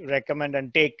we recommend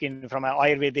and take in from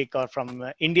Ayurvedic or from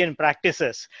Indian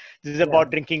practices. This is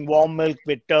about drinking warm milk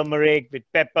with turmeric, with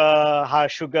pepper,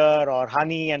 sugar, or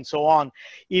honey, and so on.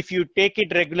 If you take it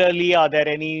regularly, are there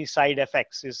any side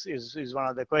effects? Is one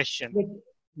of the questions.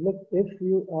 Look, if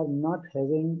you are not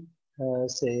having,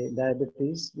 say,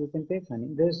 diabetes, you can take honey.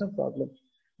 There is no problem.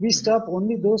 We stop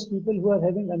only those people who are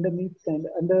having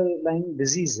underlying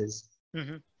diseases.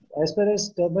 As far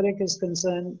as turmeric is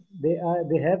concerned, they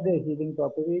have their healing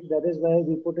property. That is why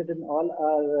we put it in all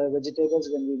our vegetables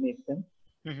when we make them.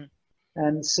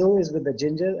 And so is with the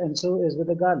ginger, and so is with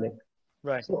the garlic.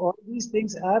 Right. So all these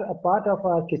things are a part of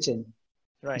our kitchen,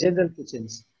 right. general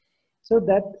kitchens. So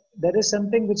that is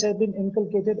something which has been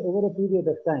inculcated over a period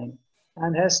of time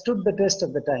and has stood the test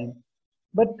of the time.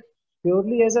 But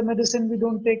purely as a medicine, we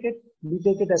don't take it. We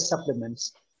take it as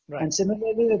supplements. Right. And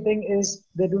similarly, the thing is,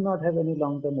 they do not have any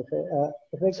long-term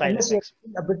effect unless you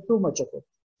have a bit too much of it.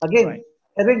 Again,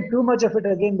 having too much of it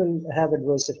again will have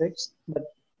adverse effects. But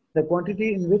the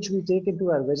quantity in which we take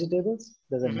into our vegetables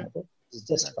doesn't matter. It's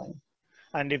just fine.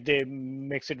 And if they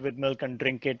mix it with milk and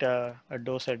drink it a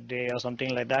dose a day or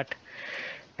something like that.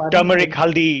 Pardon? Turmeric,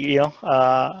 haldi,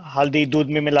 haldi doodh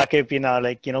mein mila ke pina,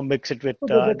 like, mix it with,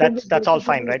 that's all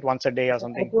fine, right? Once a day or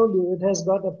something. I told you, it has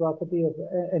got a property of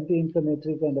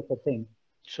anti-inflammatory kind of a thing.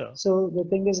 Sure. So the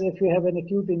thing is, if you have an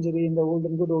acute injury in the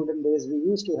good olden days, we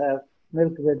used to have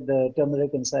milk with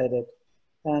turmeric inside it.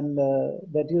 And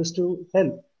that used to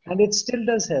help. And it still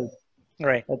does help.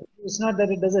 Right. But it's not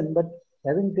that it doesn't, but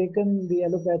having taken the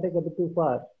allopathic a bit too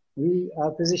far, we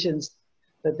are physicians.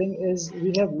 The thing is,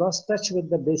 we have lost touch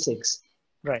with the basics.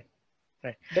 Right,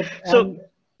 right. But so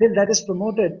till that is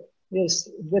promoted, yes,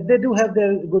 but they do have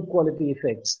their good quality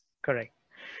effects. Correct.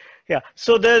 Yeah.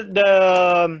 So there's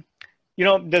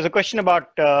a question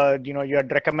about you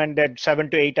had recommended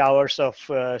 7 to 8 hours of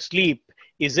sleep.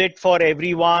 Is it for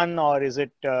everyone, or is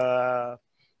it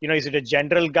is it a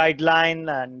general guideline?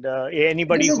 And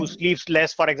anybody who sleeps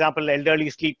less, for example,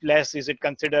 elderly sleep less, is it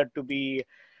considered to be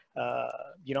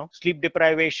sleep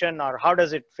deprivation, or how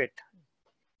does it fit?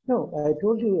 No, I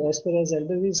told you, as far as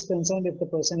elderly is concerned, if the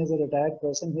person is a retired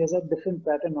person, he has a different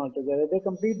pattern altogether. They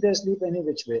complete their sleep any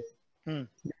which way,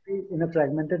 maybe in a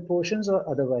fragmented portions or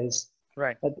otherwise.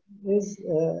 Right. But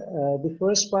the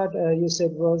first part you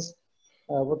said was,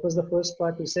 what was the first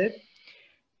part you said?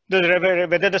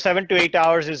 Whether the 7 to 8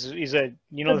 hours is a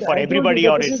for everybody,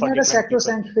 or this is not a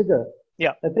sacrosanct figure.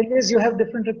 Yeah. The thing is, you have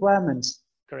different requirements.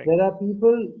 Correct. There are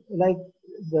people like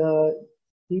the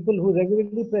people who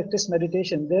regularly practice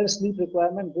meditation. Their sleep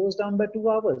requirement goes down by 2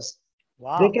 hours.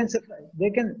 Wow.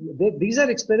 These are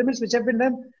experiments which have been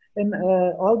done in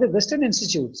all the Western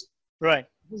institutes. Right.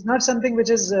 It's not something which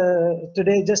is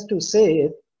today just to say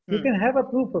it. You can have a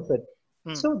proof of it.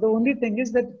 So the only thing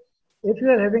is that if you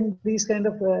are having these kind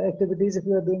of activities, if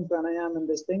you are doing pranayama and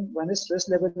this thing, when the stress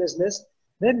level is less,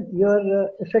 then your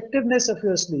effectiveness of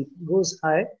your sleep goes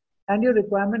high and your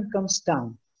requirement comes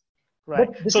down. Right.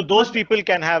 So those people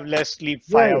can have less sleep,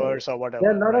 5 hours or whatever.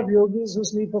 There are a lot of yogis who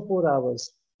sleep for 4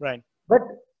 hours. Right. But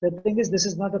the thing is, this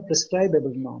is not a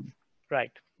prescribable norm.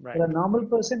 Right. Right. For a normal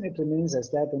person, it remains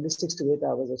as that. Only 6 to 8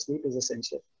 hours of sleep is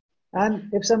essential. And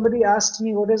if somebody asks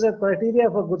me what is the criteria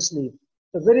for good sleep,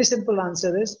 the very simple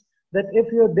answer is that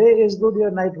if your day is good,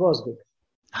 your night was good.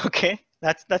 Okay.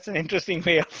 That's an interesting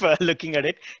way of looking at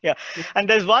it. Yeah. And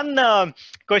there's one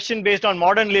question based on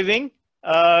modern living.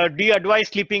 Do you advise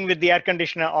sleeping with the air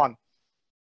conditioner on?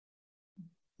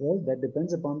 Well, that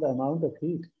depends upon the amount of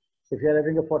heat. If you're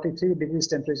having a 43 degrees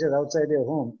temperature outside your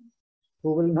home,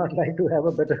 who will not like to have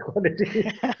a better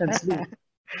quality and sleep?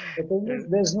 The thing is,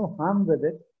 there's no harm with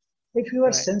it. If you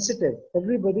are sensitive,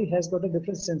 everybody has got a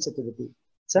different sensitivity.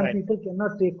 Some people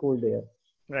cannot take cold air.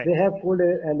 Right. They have cold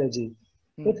air allergy.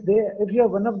 If you are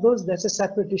one of those, that's a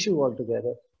separate issue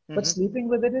altogether. But sleeping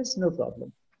with it is no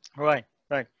problem. Right,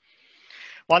 right.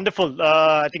 Wonderful.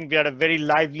 I think we had a very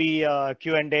lively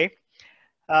Q&A.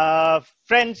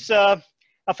 Friends, a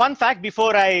fun fact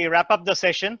before I wrap up the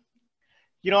session.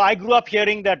 I grew up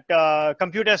hearing that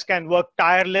computers can work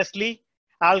tirelessly,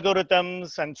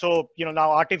 algorithms, and so,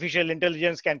 now artificial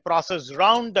intelligence can process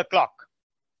round the clock.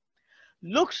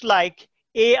 Looks like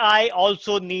AI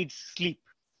also needs sleep.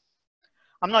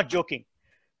 I'm not joking.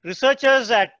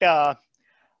 Researchers at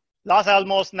Los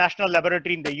Alamos National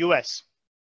Laboratory in the US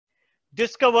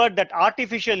discovered that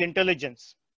artificial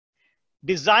intelligence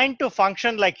designed to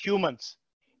function like humans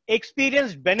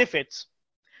experienced benefits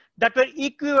that were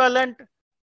equivalent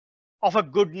of a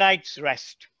good night's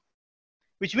rest,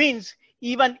 which means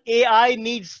even AI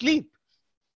needs sleep.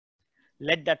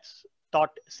 Let that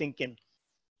thought sink in.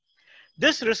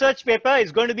 This research paper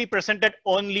is going to be presented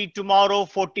only tomorrow,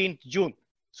 14th June.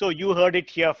 So you heard it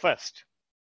here first.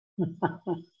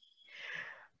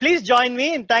 Please join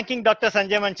me in thanking Dr.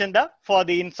 Sanjay Manchanda for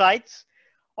the insights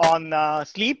on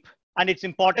sleep and its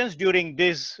importance during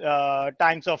these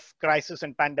times of crisis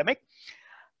and pandemic.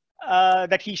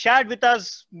 That he shared with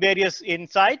us various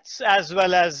insights as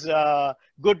well as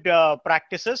good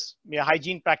practices,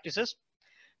 hygiene practices.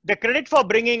 The credit for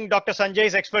bringing Dr.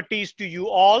 Sanjay's expertise to you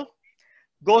all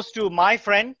goes to my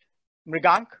friend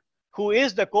Mrigank, who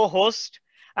is the co-host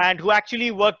and who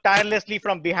actually worked tirelessly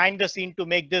from behind the scene to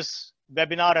make this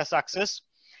webinar a success.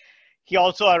 He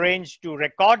also arranged to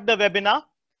record the webinar.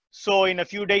 So in a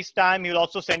few days' time, he'll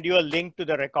also send you a link to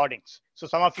the recordings. So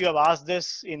some of you have asked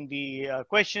this in the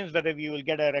questions, whether we will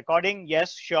get a recording.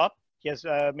 Yes, sure. He has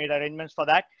made arrangements for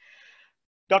that.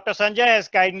 Dr. Sanjay has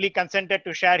kindly consented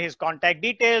to share his contact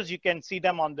details. You can see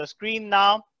them on the screen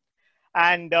now.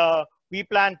 And we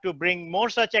plan to bring more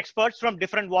such experts from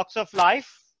different walks of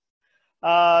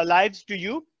lives to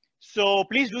you. So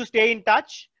please do stay in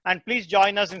touch and please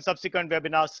join us in subsequent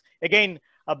webinars. Again,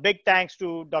 a big thanks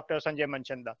to Dr. Sanjay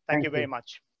Manchanda. Thank you very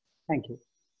much. Thank you.